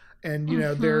mirror, and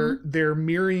they're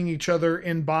mirroring each other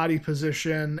in body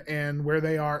position and where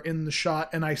they are in the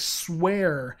shot. And I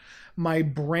swear my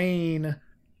brain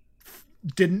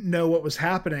didn't know what was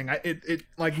happening. It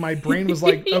like my brain was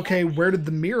like, okay, where did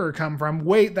the mirror come from?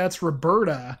 Wait, that's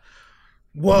Roberta.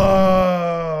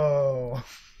 Whoa.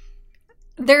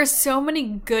 There's so many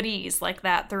goodies like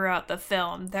that throughout the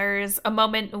film. There's a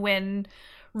moment when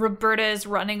Roberta is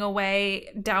running away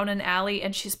down an alley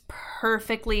and she's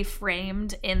perfectly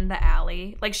framed in the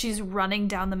alley. Like she's running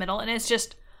down the middle, and it's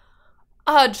just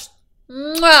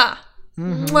mwah,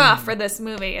 mwah for this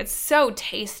movie. It's so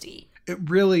tasty. It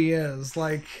really is.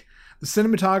 Like, the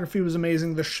cinematography was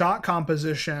amazing. The shot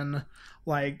composition,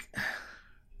 like,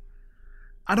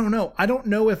 I don't know. I don't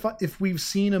know if we've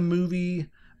seen a movie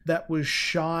that was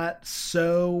shot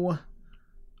so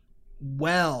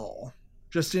well.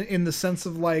 Just in the sense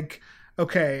of like,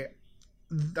 okay,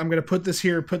 I'm going to put this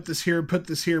here, put this here, put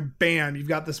this here. Bam, you've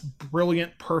got this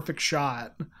brilliant, perfect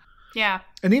shot. Yeah.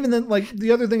 And even then, like,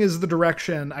 the other thing is the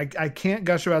direction. I can't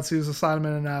gush about Susan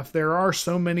Seidelman enough. There are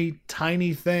so many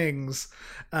tiny things.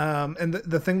 And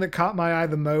the thing that caught my eye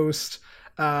the most,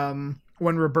 when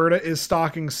Roberta is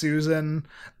stalking Susan,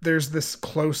 there's this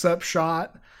close-up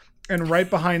shot. And right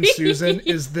behind Susan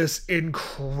is this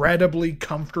incredibly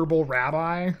comfortable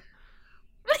rabbi.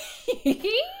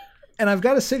 And I've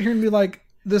got to sit here and be like,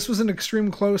 this was an extreme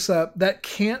close-up. That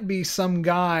can't be some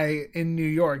guy in New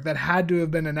York. That had to have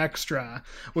been an extra,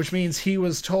 which means he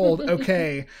was told,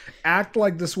 okay, act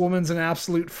like this woman's an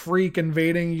absolute freak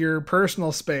invading your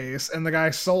personal space, and the guy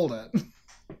sold it.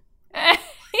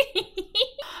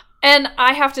 And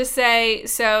I have to say,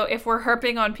 so if we're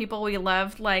harping on people we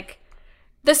loved, like,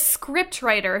 the script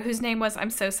writer, whose name was, I'm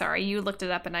so sorry, you looked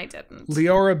it up and I didn't.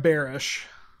 Leora Barish.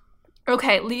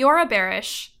 Okay, Leora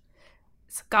Barish.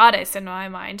 It's a goddess in my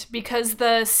mind, because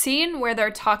the scene where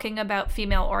they're talking about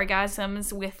female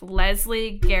orgasms with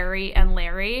Leslie, Gary, and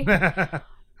Larry,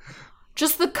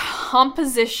 just the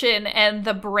composition and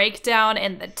the breakdown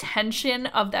and the tension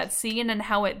of that scene and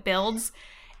how it builds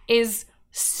is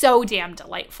so damn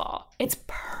delightful. It's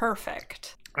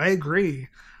perfect. I agree.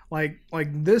 Like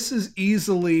this is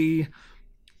easily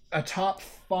a top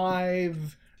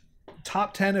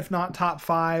 10, if not top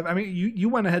 5. I mean, you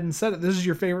went ahead and said it. This is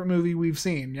your favorite movie we've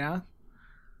seen, yeah?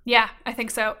 Yeah, I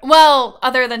think so. Well,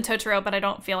 other than Totoro, but I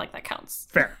don't feel like that counts.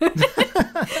 Fair.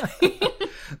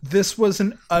 This was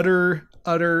an utter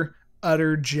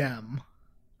gem.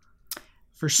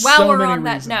 For so many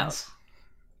reasons.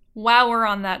 While we're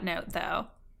on that note, though,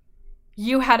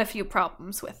 you had a few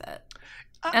problems with it.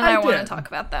 And I want to talk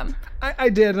about them. I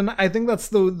did, and I think that's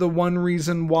the one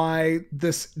reason why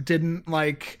this didn't,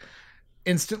 like,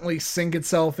 instantly sink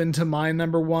itself into my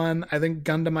number one. I think,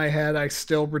 gun to my head, I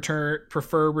still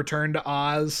prefer Return to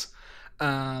Oz.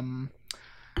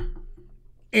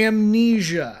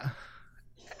 Amnesia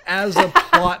as a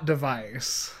plot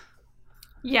device.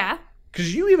 Yeah.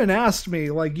 Because you even asked me,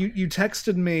 like, you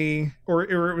texted me, or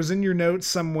it was in your notes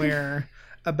somewhere,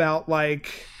 about,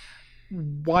 like,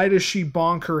 why does she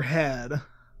bonk her head?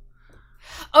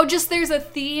 Oh, just there's a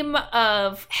theme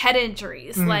of head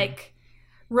injuries. Like,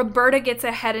 Roberta gets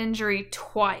a head injury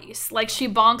twice. Like, she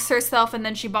bonks herself and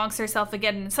then she bonks herself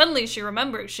again, and suddenly she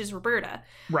remembers she's Roberta.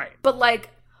 Right. But,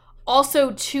 like,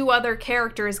 also 2 other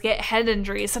characters get head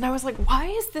injuries, and I was like, why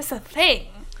is this a thing?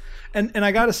 And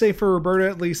I gotta say, for Roberta,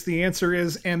 at least, the answer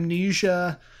is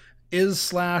amnesia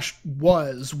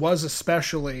was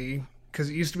especially, because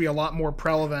it used to be a lot more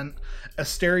prevalent, a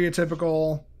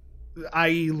stereotypical,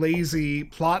 i.e. lazy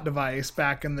plot device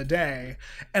back in the day.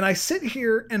 And I sit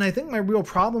here, and I think my real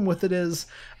problem with it is,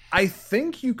 I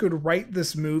think you could write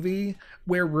this movie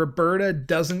where Roberta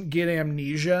doesn't get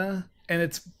amnesia, and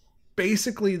it's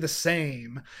basically the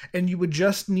same, and you would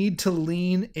just need to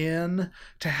lean in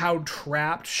to how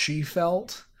trapped she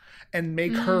felt and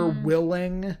make her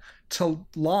willing to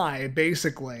lie,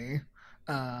 basically.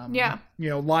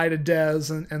 Lie to Des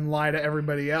and lie to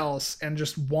everybody else, and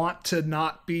just want to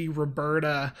not be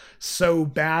Roberta so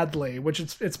badly, which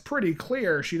it's pretty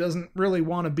clear she doesn't really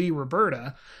want to be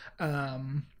Roberta.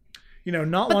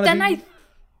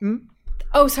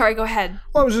 Oh, sorry, go ahead.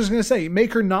 Well, I was just going to say,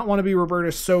 make her not want to be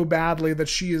Roberta so badly that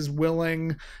she is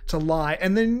willing to lie.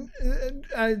 And then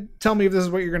tell me if this is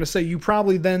what you're going to say. You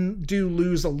probably then do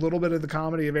lose a little bit of the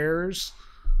comedy of errors.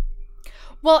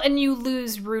 Well, and you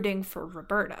lose rooting for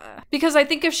Roberta. Because I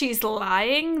think if she's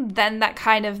lying, then that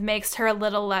kind of makes her a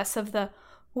little less of the,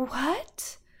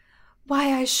 what?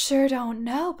 Why, I sure don't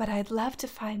know, but I'd love to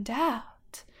find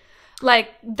out. Like,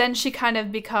 then she kind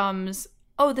of becomes,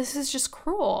 oh, this is just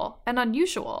cruel and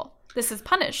unusual. This is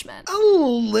punishment. A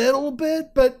little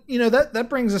bit, but, that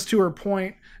brings us to her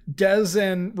point. Des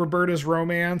and Roberta's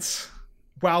romance,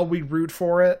 while we root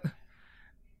for it,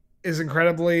 is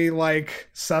incredibly, like,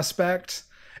 suspect.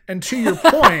 And to your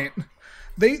point,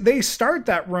 they start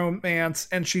that romance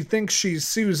and she thinks she's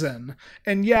Susan.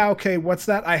 And yeah, okay, what's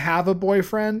that? I have a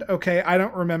boyfriend. Okay, I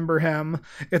don't remember him.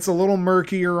 It's a little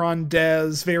murkier on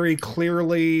Des, very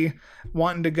clearly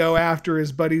wanting to go after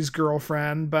his buddy's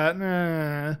girlfriend, but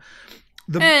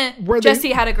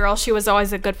Jesse had a girl. She was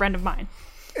always a good friend of mine.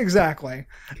 Exactly.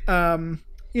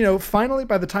 Finally,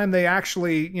 by the time they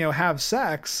actually, have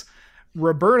sex,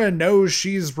 Roberta knows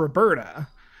she's Roberta.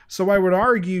 So I would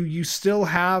argue you still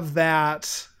have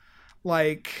that,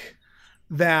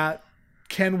 that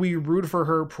can we root for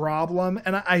her problem?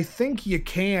 And I think you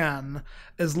can,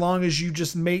 as long as you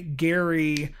just make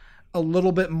Gary a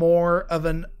little bit more of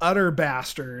an utter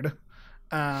bastard.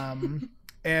 And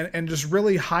just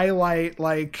really highlight,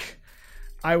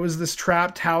 I was this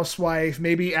trapped housewife,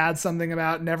 maybe add something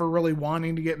about never really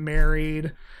wanting to get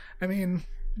married. I mean,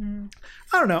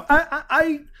 I don't know.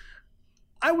 I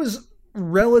was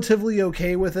relatively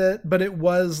okay with it, but it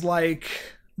was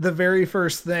the very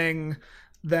first thing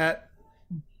that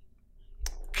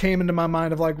came into my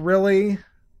mind of really?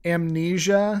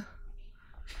 Amnesia?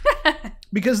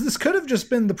 Because this could have just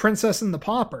been The Princess and the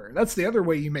Pauper. That's the other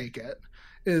way you make it.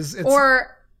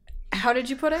 Or how did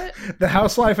you put it? The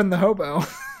Housewife and the Hobo. Which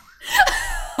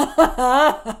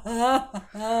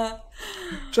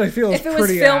I feel is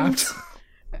pretty apt.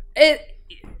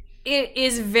 It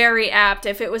is very apt.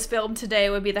 If it was filmed today, it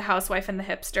would be The Housewife and the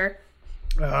Hipster.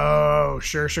 Oh,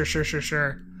 sure.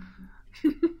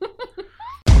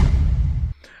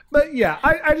 But yeah,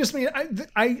 I just mean,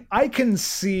 I can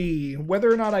see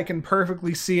whether or not I can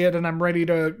perfectly see it and I'm ready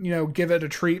to, give it a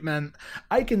treatment.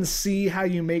 I can see how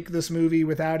you make this movie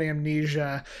without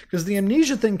amnesia, because the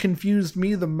amnesia thing confused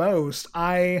me the most.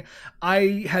 I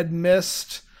had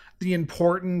missed the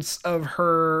importance of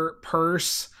her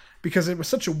purse because it was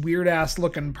such a weird ass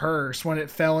looking purse when it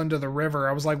fell into the river.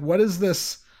 I was like, what is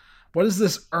this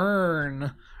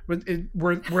urn?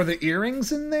 Were the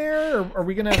earrings in there? Or are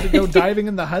we going to have to go diving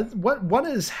in the hut? What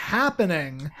is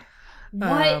happening?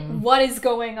 What is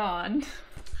going on?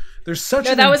 There's such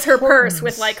that was her purse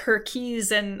with her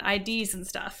keys and IDs and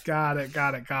stuff. Got it.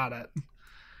 Yeah,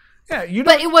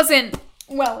 but it wasn't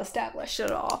well established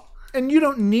at all. And you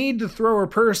don't need to throw her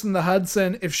purse in the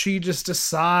Hudson if she just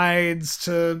decides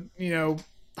to,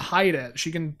 hide it.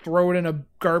 She can throw it in a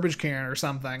garbage can or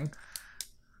something.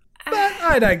 But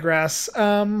I digress.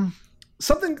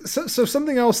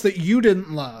 Something else that you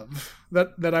didn't love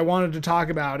that I wanted to talk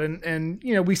about, and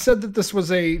we said that this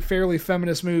was a fairly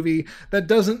feminist movie. That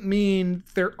doesn't mean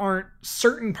there aren't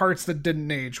certain parts that didn't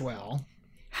age well.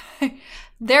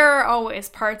 There are always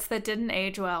parts that didn't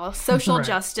age well. Social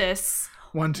justice.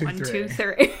 1, 2, 3. 1, 2,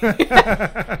 3.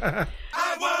 I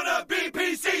wanna be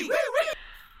PC.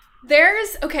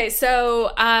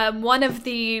 So one of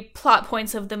the plot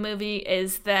points of the movie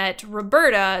is that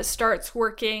Roberta starts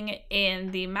working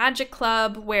in the magic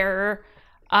club where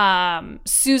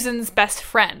Susan's best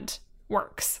friend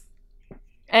works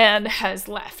and has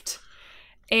left.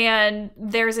 And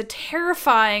there's a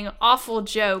terrifying, awful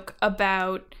joke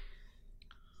about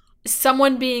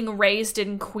someone being raised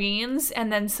in Queens,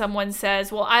 and then someone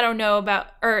says, well, I don't know about,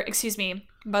 blah,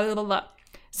 blah, blah.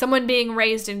 Someone being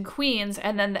raised in Queens,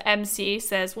 and then the MC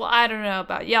says, well, I don't know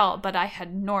about y'all, but I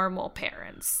had normal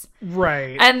parents.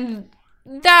 Right. And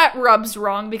that rubs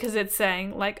wrong because it's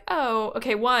saying, oh,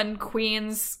 okay, 1,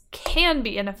 Queens can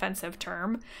be an offensive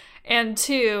term, and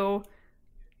 2,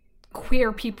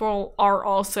 queer people are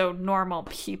also normal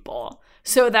people.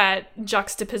 So that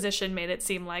juxtaposition made it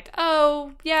seem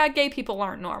oh, yeah, gay people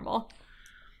aren't normal.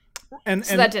 And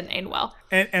that didn't end well.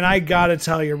 And I gotta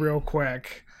tell you real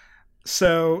quick.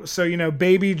 So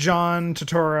Baby John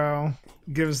Turturro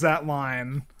gives that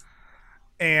line,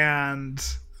 and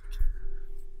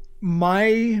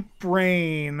my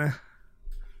brain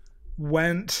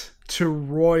went to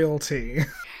royalty.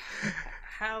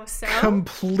 How so?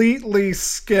 Completely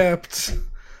skipped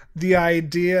the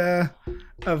idea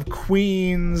of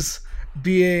Queens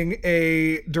being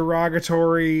a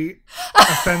derogatory,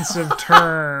 offensive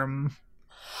term.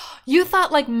 You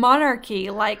thought monarchy,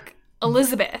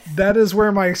 Elizabeth. That is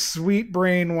where my sweet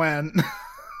brain went.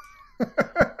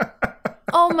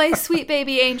 Oh, my sweet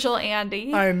baby angel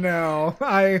Andy. I know.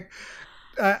 I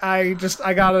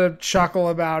gotta chuckle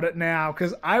about it now,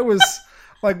 because I was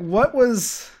what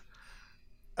was...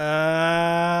 Oh.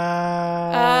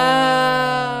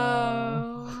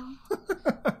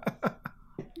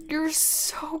 You're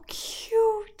so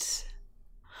cute.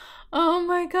 Oh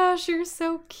my gosh, you're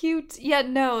so cute. Yeah,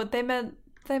 no, they meant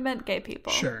gay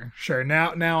people. Sure.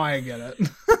 Now I get it.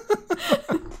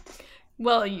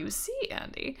 Well, you see,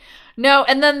 Andy. No,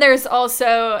 and then there's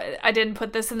also, I didn't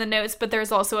put this in the notes, but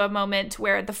there's also a moment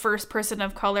where the first person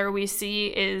of color we see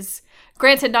is,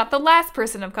 granted, not the last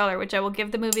person of color, which I will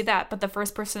give the movie that, but the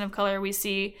first person of color we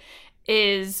see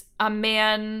is a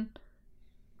man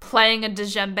playing a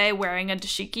djembe wearing a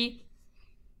dashiki.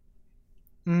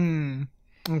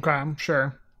 Okay,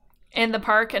 sure. In the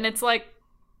park, and it's like,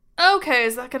 okay,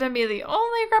 is that going to be the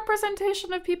only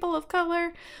representation of people of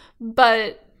color?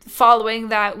 But following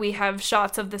that, we have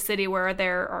shots of the city where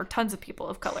there are tons of people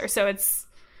of color. So it's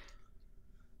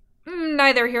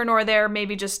neither here nor there,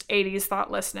 maybe just 80s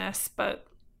thoughtlessness, but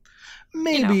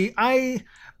maybe. You know. I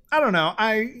don't know.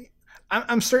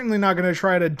 I'm certainly not going to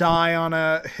try to die on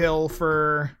a hill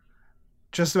for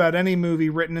just about any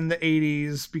movie written in the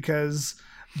 80s, because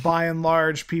by and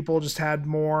large, people just had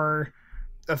more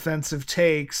offensive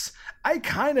takes. I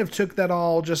kind of took that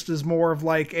all just as more of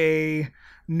like a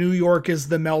New York is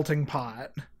the melting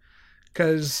pot.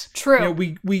 Because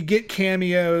we get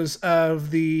cameos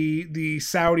of the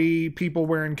Saudi people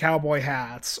wearing cowboy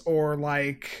hats, or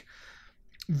like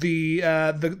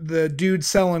the dude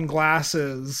selling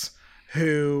glasses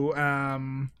who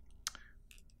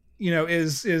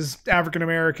is African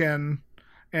American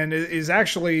and is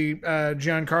actually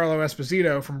Giancarlo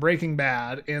Esposito from Breaking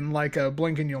Bad in like a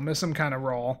blink and you'll miss him kind of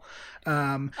role.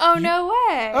 No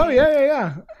way. Oh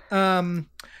yeah.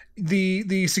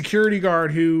 The security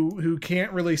guard who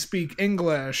can't really speak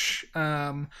English.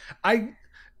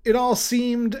 It all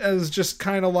seemed as just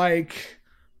kind of like,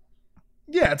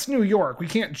 yeah, it's New York. We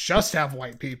can't just have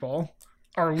white people.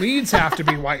 Our leads have to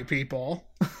be white people.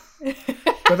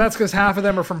 But that's because half of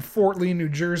them are from Fort Lee, New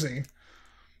Jersey.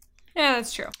 Yeah,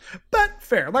 that's true. But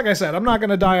fair. Like I said, I'm not going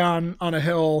to die on a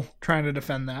hill trying to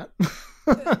defend that.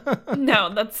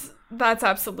 No, that's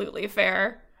absolutely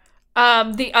fair.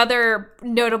 The other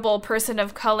notable person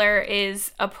of color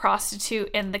is a prostitute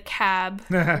in the cab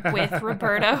with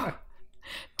Roberto.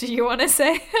 Do you want to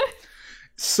say it?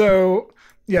 So,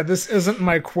 yeah, this isn't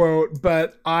my quote,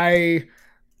 but I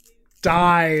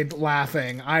died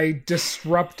laughing. I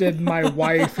disrupted my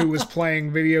wife who was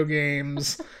playing video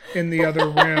games in the other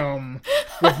room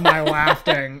with my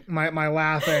laughing. My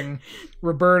laughing.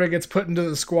 Roberta gets put into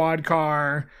the squad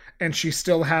car and she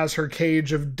still has her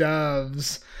cage of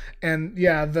doves. And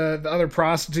yeah, the other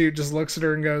prostitute just looks at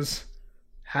her and goes,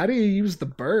 "How do you use the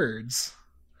birds?"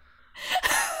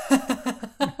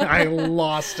 I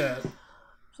lost it.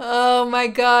 Oh my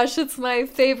gosh, it's my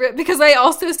favorite, because I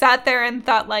also sat there and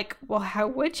thought like, well, how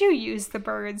would you use the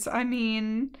birds? I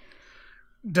mean,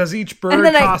 does each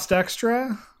bird cost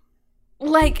extra?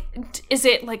 Like, is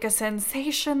it like a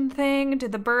sensation thing? Do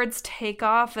the birds take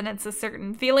off and it's a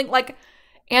certain feeling? Like,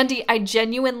 Andy, I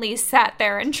genuinely sat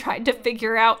there and tried to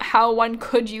figure out how one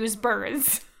could use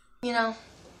birds. You know,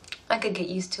 I could get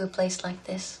used to a place like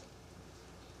this.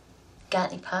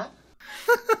 Got any pot?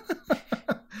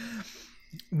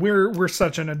 We're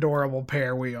such an adorable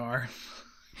pair, we are.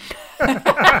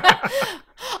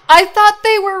 I thought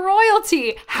they were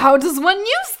royalty. How does one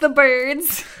use the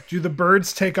birds? Do the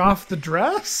birds take off the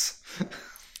dress?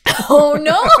 Oh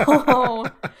no.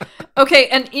 Okay,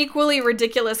 an equally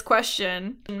ridiculous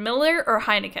question. Miller or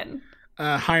Heineken?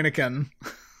 Heineken.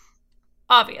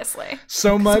 Obviously.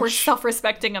 So much. We're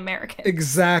self-respecting Americans.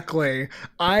 Exactly.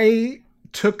 I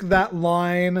took that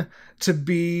line to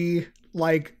be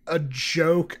like a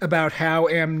joke about how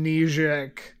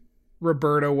amnesiac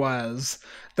Roberta was,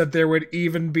 that there would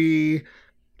even be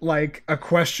like a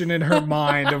question in her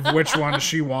mind of which one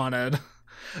she wanted.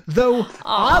 Though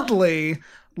oddly,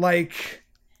 like,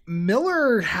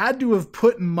 Miller had to have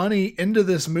put money into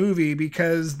this movie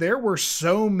because there were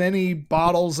so many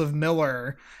bottles of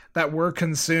Miller that were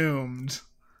consumed.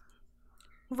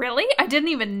 Really? I didn't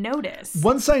even notice.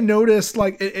 Once I noticed,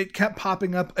 like, it kept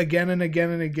popping up again and again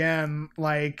and again.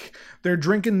 Like, they're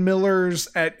drinking Millers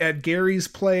at Gary's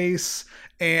place,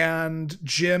 and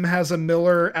Jim has a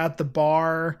Miller at the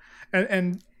bar.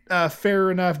 And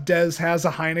fair enough, Des has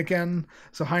a Heineken,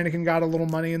 so Heineken got a little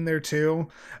money in there too.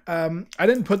 I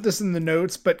didn't put this in the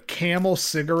notes, but Camel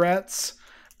Cigarettes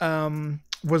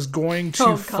was going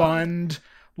to fund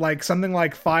like something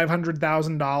like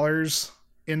 $500,000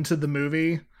 into the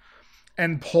movie,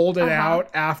 and pulled it out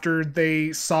after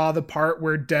they saw the part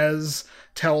where Des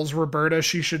tells Roberta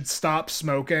she should stop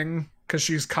smoking because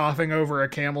she's coughing over a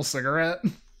Camel cigarette.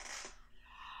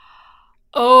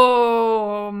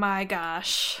 Oh my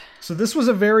gosh. So this was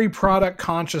a very product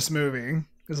conscious movie,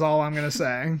 is all I'm going to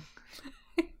say.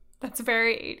 That's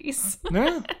very 80s.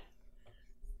 Yeah.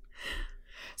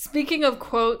 Speaking of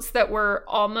quotes that were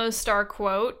almost our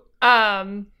quote,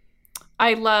 I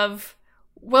love,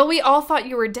 "Well, we all thought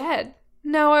you were dead."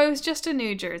 No, I was just in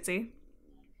New Jersey.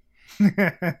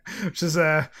 Which is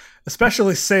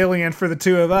especially salient for the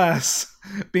two of us,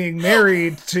 being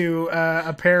married to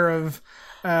a pair of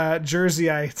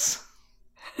Jerseyites.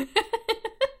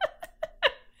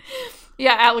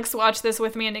 Yeah, Alex watched this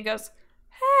with me and he goes,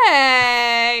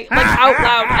 "Hey," like out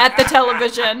loud at the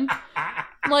television.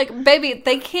 I'm like, baby,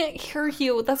 they can't hear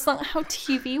you. That's not how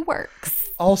TV works.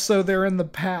 Also, they're in the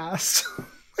past.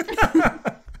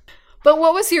 But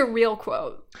what was your real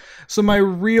quote? So my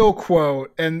real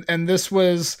quote, and this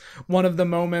was one of the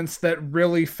moments that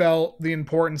really felt the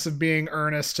importance of being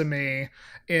earnest to me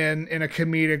in a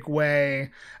comedic way.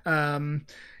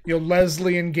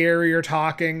 Leslie and Gary are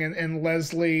talking, and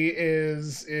Leslie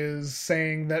is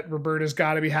saying that Roberta's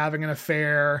got to be having an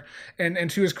affair.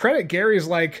 And to his credit, Gary's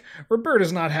like,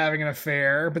 Roberta's not having an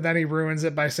affair, but then he ruins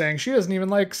it by saying she doesn't even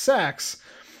like sex.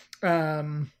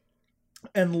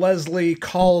 And Leslie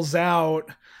calls out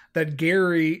that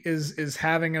Gary is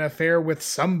having an affair with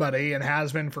somebody and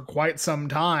has been for quite some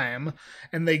time.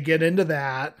 And they get into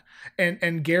that.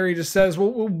 And Gary just says,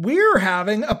 well, we're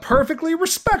having a perfectly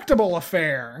respectable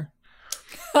affair.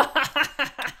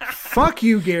 Fuck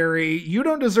you, Gary. You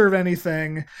don't deserve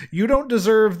anything. You don't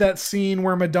deserve that scene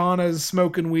where Madonna's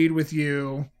smoking weed with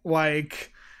you.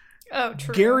 Like... Oh,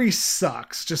 true. Gary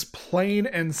sucks, just plain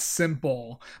and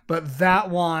simple. But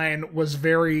that line was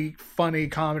very funny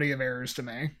comedy of errors to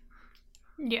me.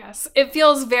 Yes, it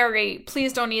feels very,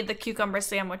 please don't eat the cucumber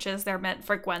sandwiches. They're meant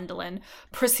for Gwendolyn.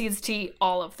 Proceeds to eat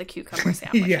all of the cucumber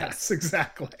sandwiches. Yes,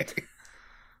 exactly.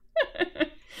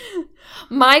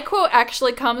 My quote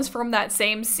actually comes from that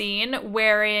same scene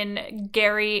wherein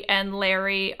Gary and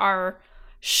Larry are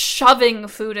shoving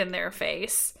food in their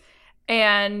face.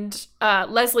 And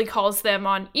Leslie calls them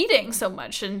on eating so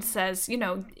much and says,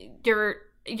 your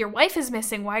wife is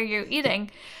missing. Why are you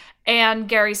eating? And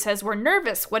Gary says, we're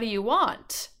nervous. What do you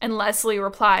want? And Leslie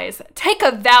replies, take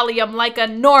a Valium like a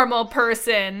normal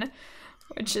person,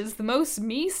 which is the most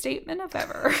me statement of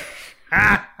ever.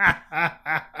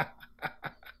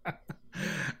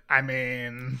 I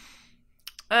mean,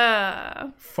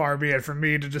 far be it from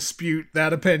me to dispute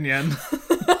that opinion.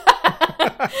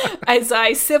 As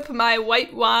I sip my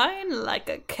white wine like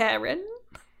a Karen.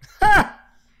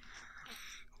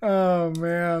 Oh,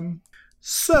 man.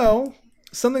 So,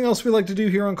 something else we like to do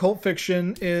here on Cult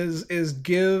Fiction is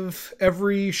give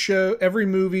every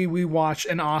movie we watch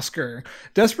an Oscar.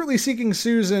 Desperately Seeking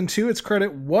Susan, to its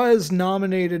credit, was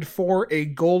nominated for a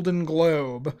Golden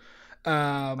Globe.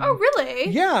 Oh, really?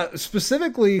 Yeah,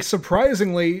 specifically,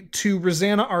 surprisingly, to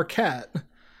Rosanna Arquette.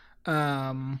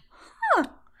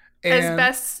 As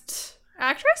Best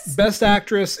Actress? Best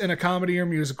Actress in a Comedy or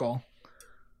Musical.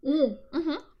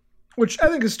 Mm-hmm. Which I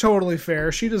think is totally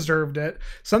fair. She deserved it.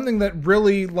 Something that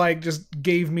really, just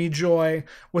gave me joy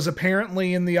was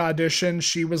apparently in the audition,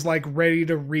 she was, ready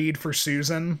to read for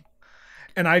Susan.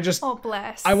 And I just... Oh,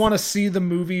 bless. I want to see the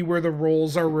movie where the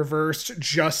roles are reversed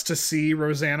just to see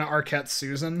Rosanna Arquette's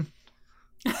Susan.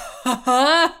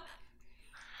 Yeah,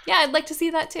 I'd like to see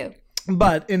that too.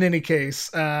 But in any case,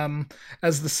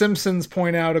 as the Simpsons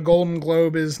point out, a Golden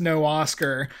Globe is no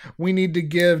Oscar. We need to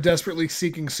give Desperately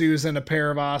Seeking Susan a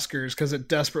pair of Oscars because it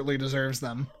desperately deserves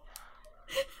them.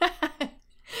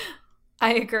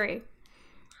 I agree.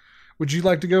 Would you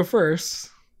like to go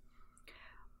first?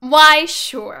 Why,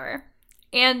 sure.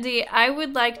 Andy, I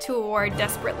would like to award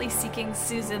Desperately Seeking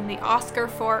Susan the Oscar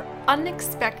for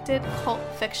Unexpected Cult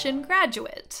Fiction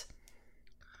Graduate.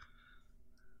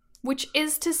 Which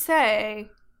is to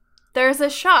say, there's a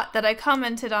shot that I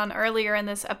commented on earlier in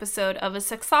this episode of a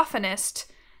saxophonist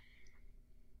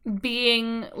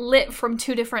being lit from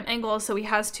two different angles, so he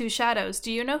has two shadows.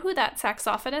 Do you know who that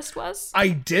saxophonist was? I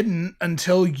didn't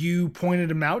until you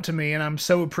pointed him out to me, and I'm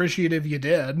so appreciative you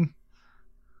did.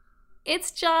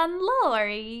 It's John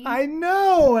Laurie. I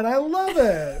know, and I love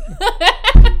it.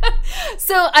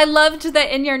 So I loved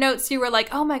that in your notes you were like,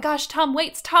 oh my gosh, Tom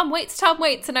Waits.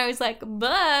 And I was like,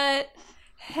 but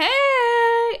hey.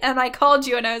 And I called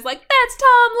you and I was like, that's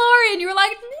Tom Laurie. And you were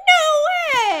like,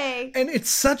 no way. And it's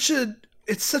such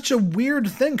a weird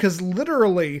thing because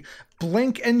literally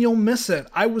blink and you'll miss it.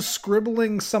 I was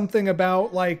scribbling something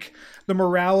about the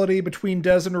morality between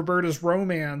Des and Roberta's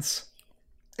romance.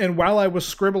 And while I was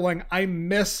scribbling, I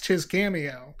missed his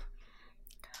cameo.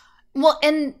 Well,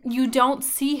 and you don't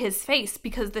see his face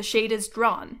because the shade is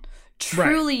drawn.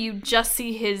 Truly, right. You just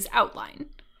see his outline.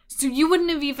 So you wouldn't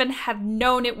have even have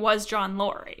known it was John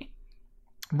Laurie.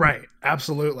 Right.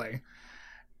 Absolutely.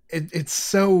 It's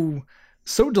so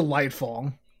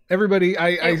delightful. Everybody,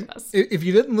 if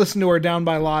you didn't listen to our Down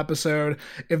by Law episode,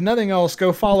 if nothing else,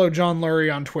 go follow John Laurie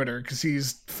on Twitter because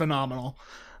he's phenomenal.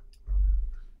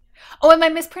 Oh, am I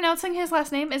mispronouncing his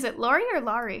last name? Is it Laurie or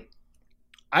Laurie?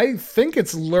 I think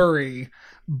it's Lurie,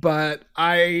 but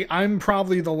I'm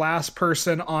probably the last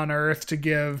person on earth to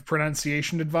give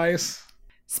pronunciation advice.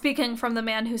 Speaking from the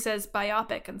man who says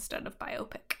biopic instead of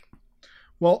biopic.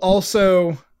 Well,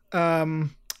 also,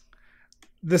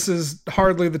 this is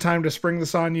hardly the time to spring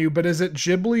this on you, but is it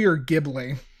Ghibli or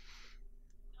Ghibli?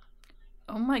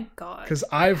 Oh my God. Because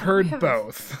I've heard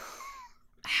both.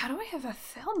 How do I have a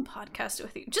film podcast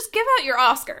with you? Just give out your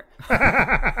Oscar.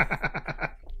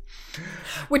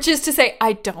 Which is to say,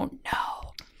 I don't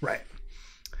know. Right.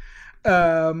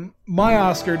 My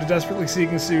Oscar to Desperately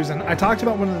Seeking Susan. I talked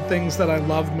about one of the things that I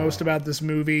loved most about this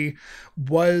movie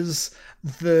was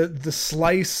the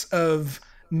slice of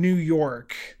New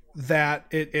York that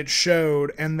it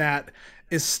showed, and that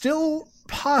is still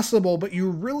possible, but you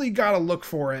really got to look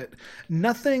for it.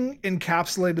 Nothing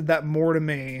encapsulated that more to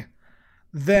me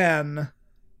than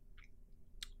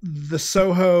the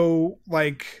Soho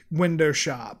window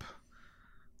shop.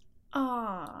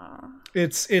 Aww.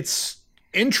 It's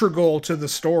integral to the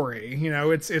story.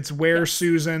 It's where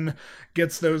Susan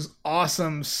gets those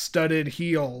awesome studded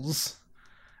heels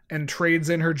and trades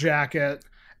in her jacket,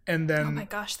 and then oh my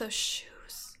gosh, those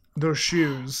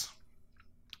shoes.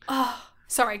 Oh,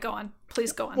 sorry, go on.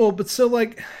 Please go on. Well, but so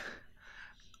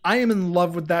I am in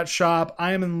love with that shop.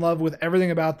 I am in love with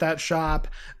everything about that shop.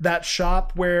 That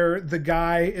shop where the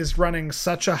guy is running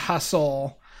such a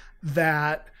hustle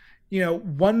that,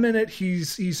 1 minute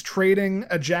he's trading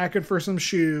a jacket for some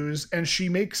shoes, and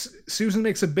Susan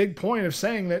makes a big point of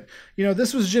saying that,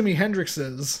 this was Jimi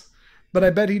Hendrix's, but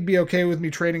I bet he'd be okay with me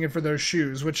trading it for those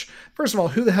shoes, which, first of all,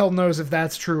 who the hell knows if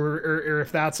that's true or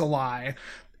if that's a lie?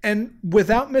 And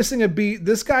without missing a beat,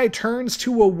 this guy turns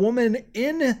to a woman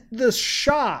in the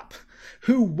shop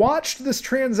who watched this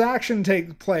transaction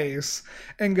take place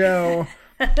and go,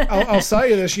 I'll sell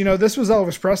you this. This was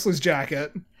Elvis Presley's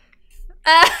jacket.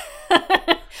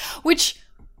 Which,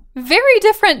 very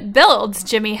different builds,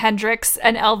 Jimi Hendrix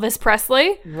and Elvis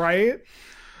Presley. Right?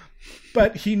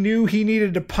 But he knew he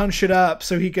needed to punch it up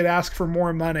so he could ask for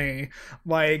more money.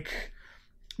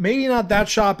 Maybe not that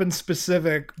shop in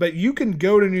specific, but you can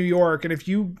go to New York, and if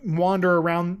you wander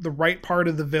around the right part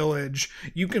of the village,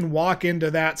 you can walk into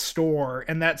that store,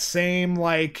 and that same,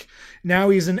 now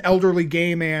he's an elderly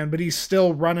gay man, but he's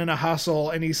still running a hustle,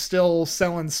 and he's still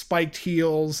selling spiked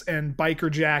heels and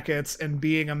biker jackets and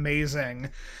being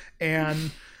amazing. And,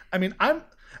 I mean,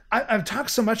 I've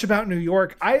talked so much about New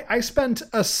York. I spent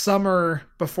a summer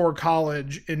before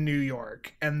college in New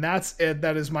York, and that's it.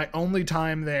 That is my only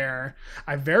time there.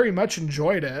 I very much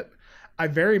enjoyed it. I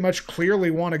very much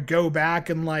clearly want to go back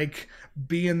and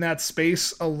be in that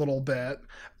space a little bit.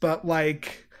 But I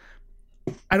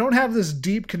don't have this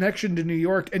deep connection to New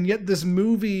York, and yet this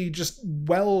movie just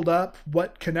welled up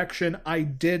what connection I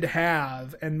did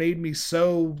have and made me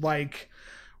so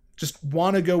just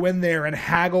want to go in there and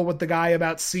haggle with the guy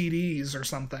about CDs or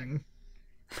something.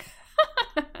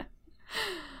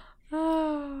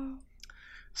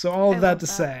 So all of that to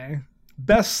say,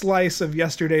 best slice of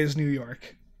yesterday's New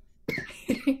York.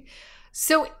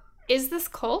 So is this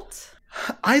cult?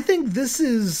 I think this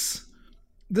is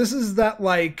that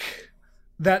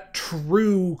that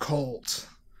true cult.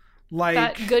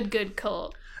 That good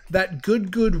cult. That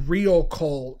good real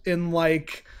cult in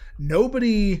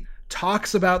nobody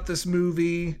talks about this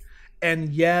movie, and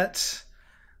yet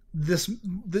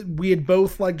we had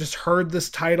both just heard this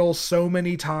title so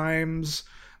many times.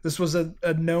 This was a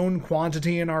known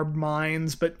quantity in our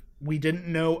minds, but we didn't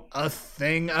know a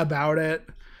thing about it.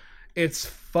 It's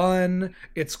fun.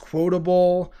 It's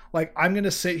quotable. I'm going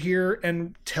to sit here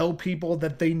and tell people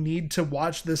that they need to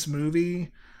watch this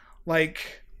movie.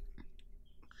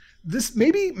 This,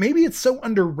 maybe it's so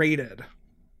underrated.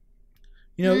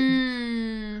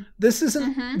 This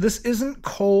isn't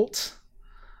cult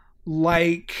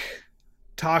like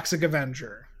Toxic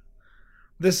Avenger.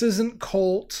 This isn't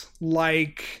cult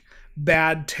like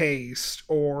Bad Taste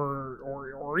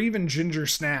or even Ginger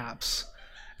Snaps.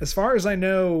 As far as I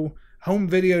know, home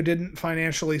video didn't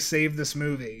financially save this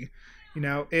movie.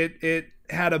 It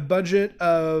had a budget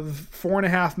of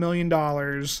 $4.5 million,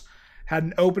 had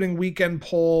an opening weekend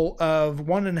poll of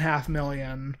 $1.5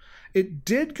 million. It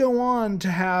did go on to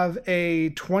have a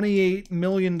 $28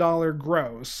 million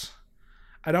gross.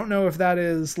 I don't know if that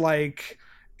is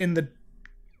in the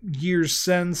years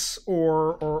since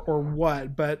or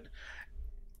what, but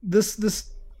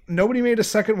this nobody made a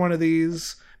second one of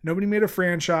these. Nobody made a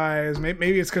franchise.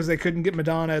 Maybe it's because they couldn't get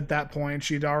Madonna at that point.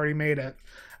 She'd already made it.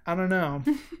 I don't know.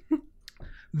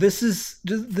 This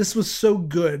was so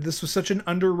good. This was such an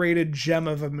underrated gem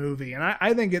of a movie, and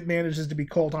I think it manages to be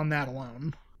cult on that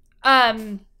alone.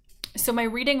 So my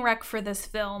reading rec for this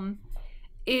film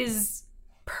is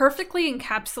perfectly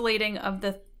encapsulating of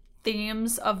the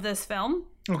themes of this film.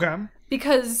 Okay.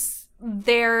 Because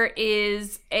there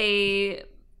is a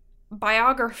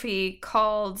biography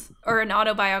called, or an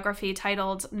autobiography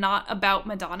titled Not About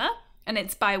Madonna, and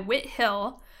it's by Whit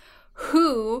Hill,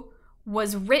 which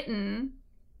was written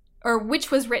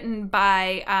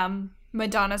by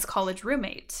Madonna's college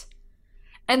roommate.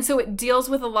 And so it deals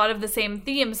with a lot of the same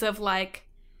themes of like,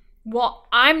 well,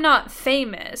 I'm not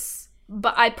famous,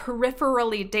 but I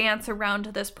peripherally dance around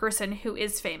this person who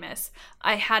is famous.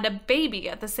 I had a baby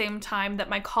at the same time that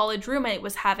my college roommate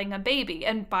was having a baby.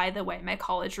 And by the way, my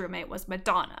college roommate was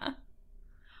Madonna.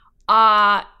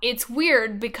 It's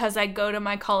weird because I go to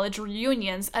my college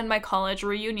reunions and my college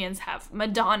reunions have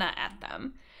Madonna at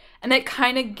them. And it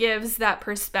kind of gives that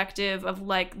perspective of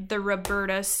like the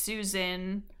Roberta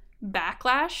Susan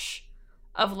backlash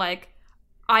of like,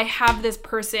 I have this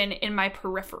person in my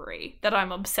periphery that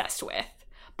I'm obsessed with,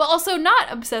 but also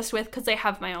not obsessed with because I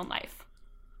have my own life.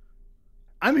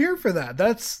 I'm here for that.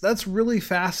 That's really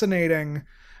fascinating,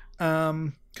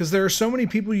 because there are so many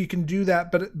people you can do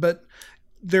that, but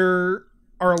there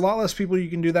are a lot less people you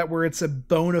can do that where it's a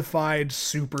bona fide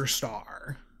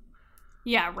superstar.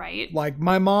 Yeah, right. Like,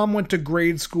 my mom went to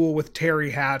grade school with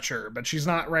Terry Hatcher, but she's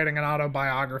not writing an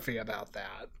autobiography about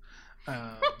that.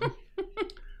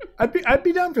 I'd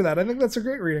be down for that. I think that's a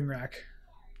great reading rack.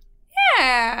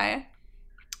 Yeah.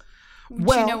 Do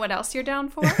you know what else you're down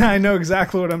for? I know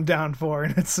exactly what I'm down for,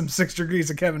 and it's some 6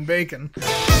 Degrees of Kevin Bacon.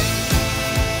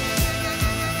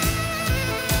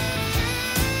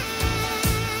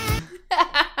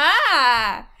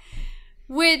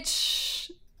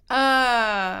 Which,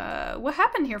 what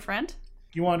happened here, friend?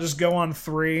 You want to just go on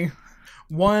 3?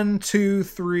 1, 2,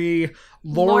 3.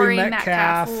 Laurie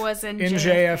Metcalf was in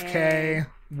JFK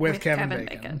with Kevin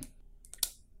Bacon.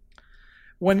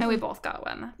 And we both got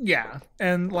one. Yeah.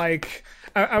 And like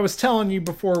I was telling you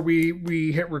before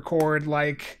we hit record,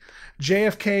 like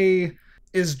JFK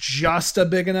is just a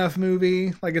big enough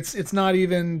movie. Like it's not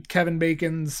even Kevin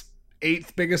Bacon's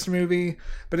 8th biggest movie,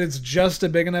 but it's just a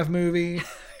big enough movie.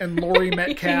 And Laurie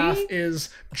Metcalf is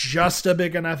just a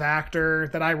big enough actor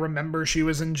that I remember she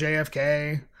was in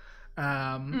JFK.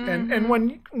 And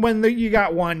when you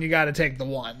got one, you got to take the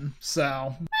one.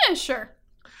 So sure.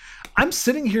 I'm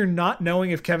sitting here not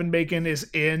knowing if Kevin Bacon is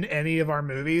in any of our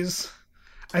movies.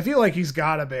 I feel like he's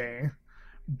gotta be.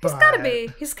 He's gotta be.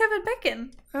 He's Kevin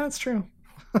Bacon. That's true.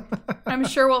 I'm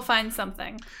sure we'll find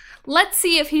something. Let's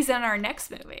see if he's in our next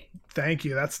movie. Thank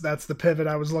you. That's the pivot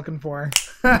I was looking for.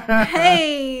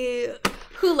 Hey,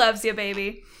 who loves you,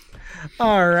 baby?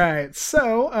 All right.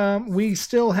 So we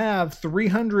still have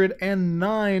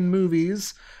 309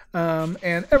 movies.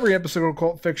 And every episode of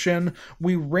Cult Fiction,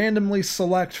 we randomly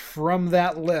select from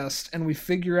that list and we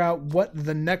figure out what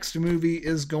the next movie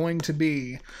is going to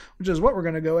be, which is what we're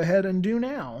going to go ahead and do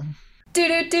now.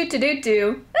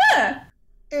 Do. Ah!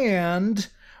 And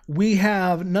we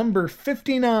have number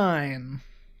 59.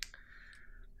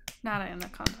 Not in the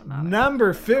content.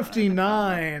 Number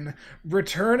 59,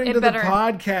 returning to the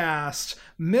podcast,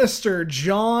 Mr.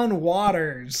 John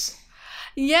Waters.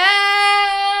 Yes!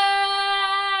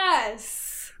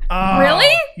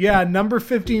 Really? Yeah, number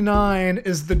 59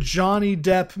 is the Johnny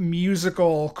Depp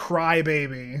musical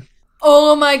Crybaby.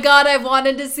 Oh my god, I've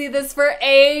wanted to see this for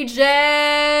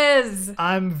ages!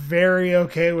 I'm very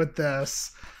okay with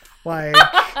this. Like,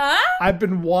 I've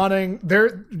been wanting...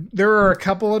 There are a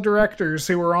couple of directors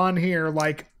who are on here,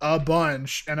 like, a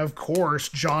bunch. And of course,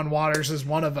 John Waters is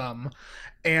one of them.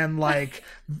 And, like,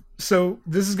 so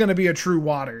this is going to be a true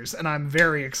Waters. And I'm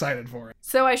very excited for it.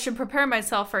 So I should prepare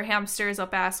myself for hamsters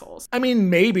up assholes. I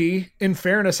mean, maybe. In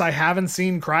fairness, I haven't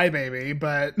seen Crybaby,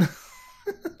 but...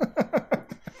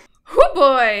 Oh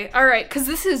boy! Alright, because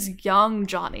this is young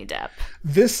Johnny Depp.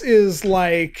 This is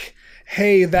like...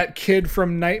 Hey, that kid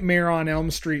from Nightmare on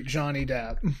Elm Street, Johnny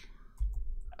Depp.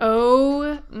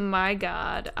 Oh my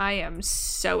god. I am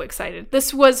so excited.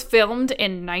 This was filmed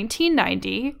in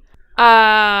 1990.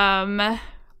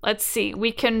 Let's see.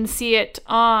 We can see it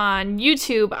on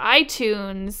YouTube,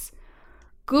 iTunes,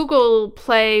 Google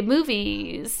Play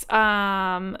Movies,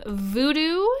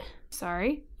 Vudu,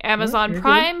 Amazon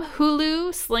Prime,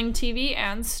 Hulu, Sling TV,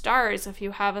 and Stars if you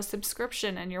have a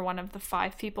subscription and you're one of the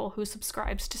 5 people who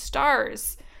subscribes to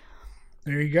Stars.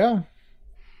 There you go.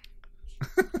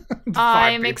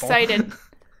 I'm excited.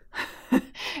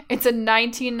 It's a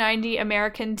 1990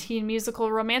 American teen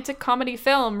musical romantic comedy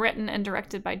film written and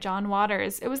directed by John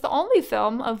Waters. It was the only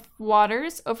film of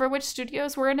Waters over which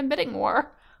studios were in a bidding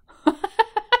war.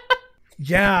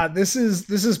 Yeah, this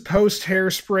is post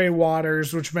Hairspray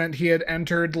Waters, which meant he had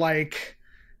entered like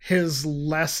his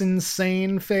less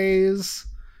insane phase.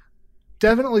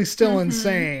 Definitely still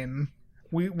insane.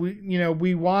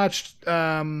 We watched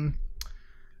Cecil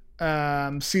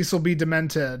B.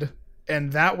 Demented,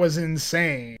 and that was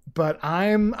insane. But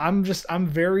I'm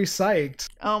very psyched.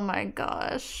 Oh my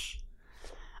gosh.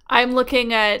 I'm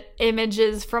looking at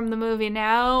images from the movie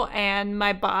now, and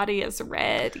my body is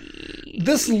ready.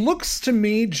 This looks to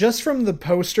me, just from the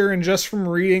poster and just from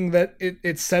reading that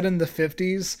it's set in the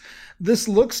 50s, this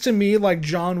looks to me like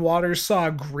John Waters saw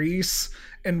Grease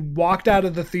and walked out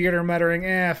of the theater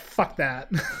muttering, fuck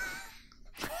that.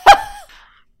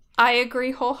 I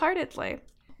agree wholeheartedly.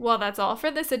 Well, that's all for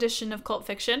this edition of Cult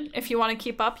Fiction. If you want to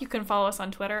keep up, you can follow us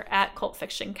on Twitter at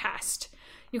CultFictionCast.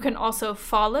 You can also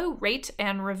follow, rate,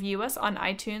 and review us on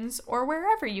iTunes or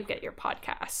wherever you get your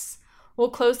podcasts. We'll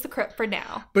close the crypt for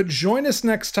now. But join us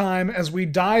next time as we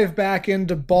dive back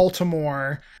into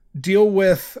Baltimore, deal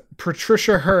with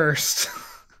Patricia Hearst,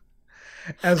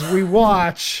 as we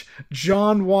watch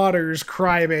John Waters'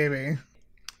 Crybaby.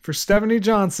 For Stephanie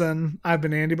Johnson, I've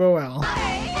been Andy Boel.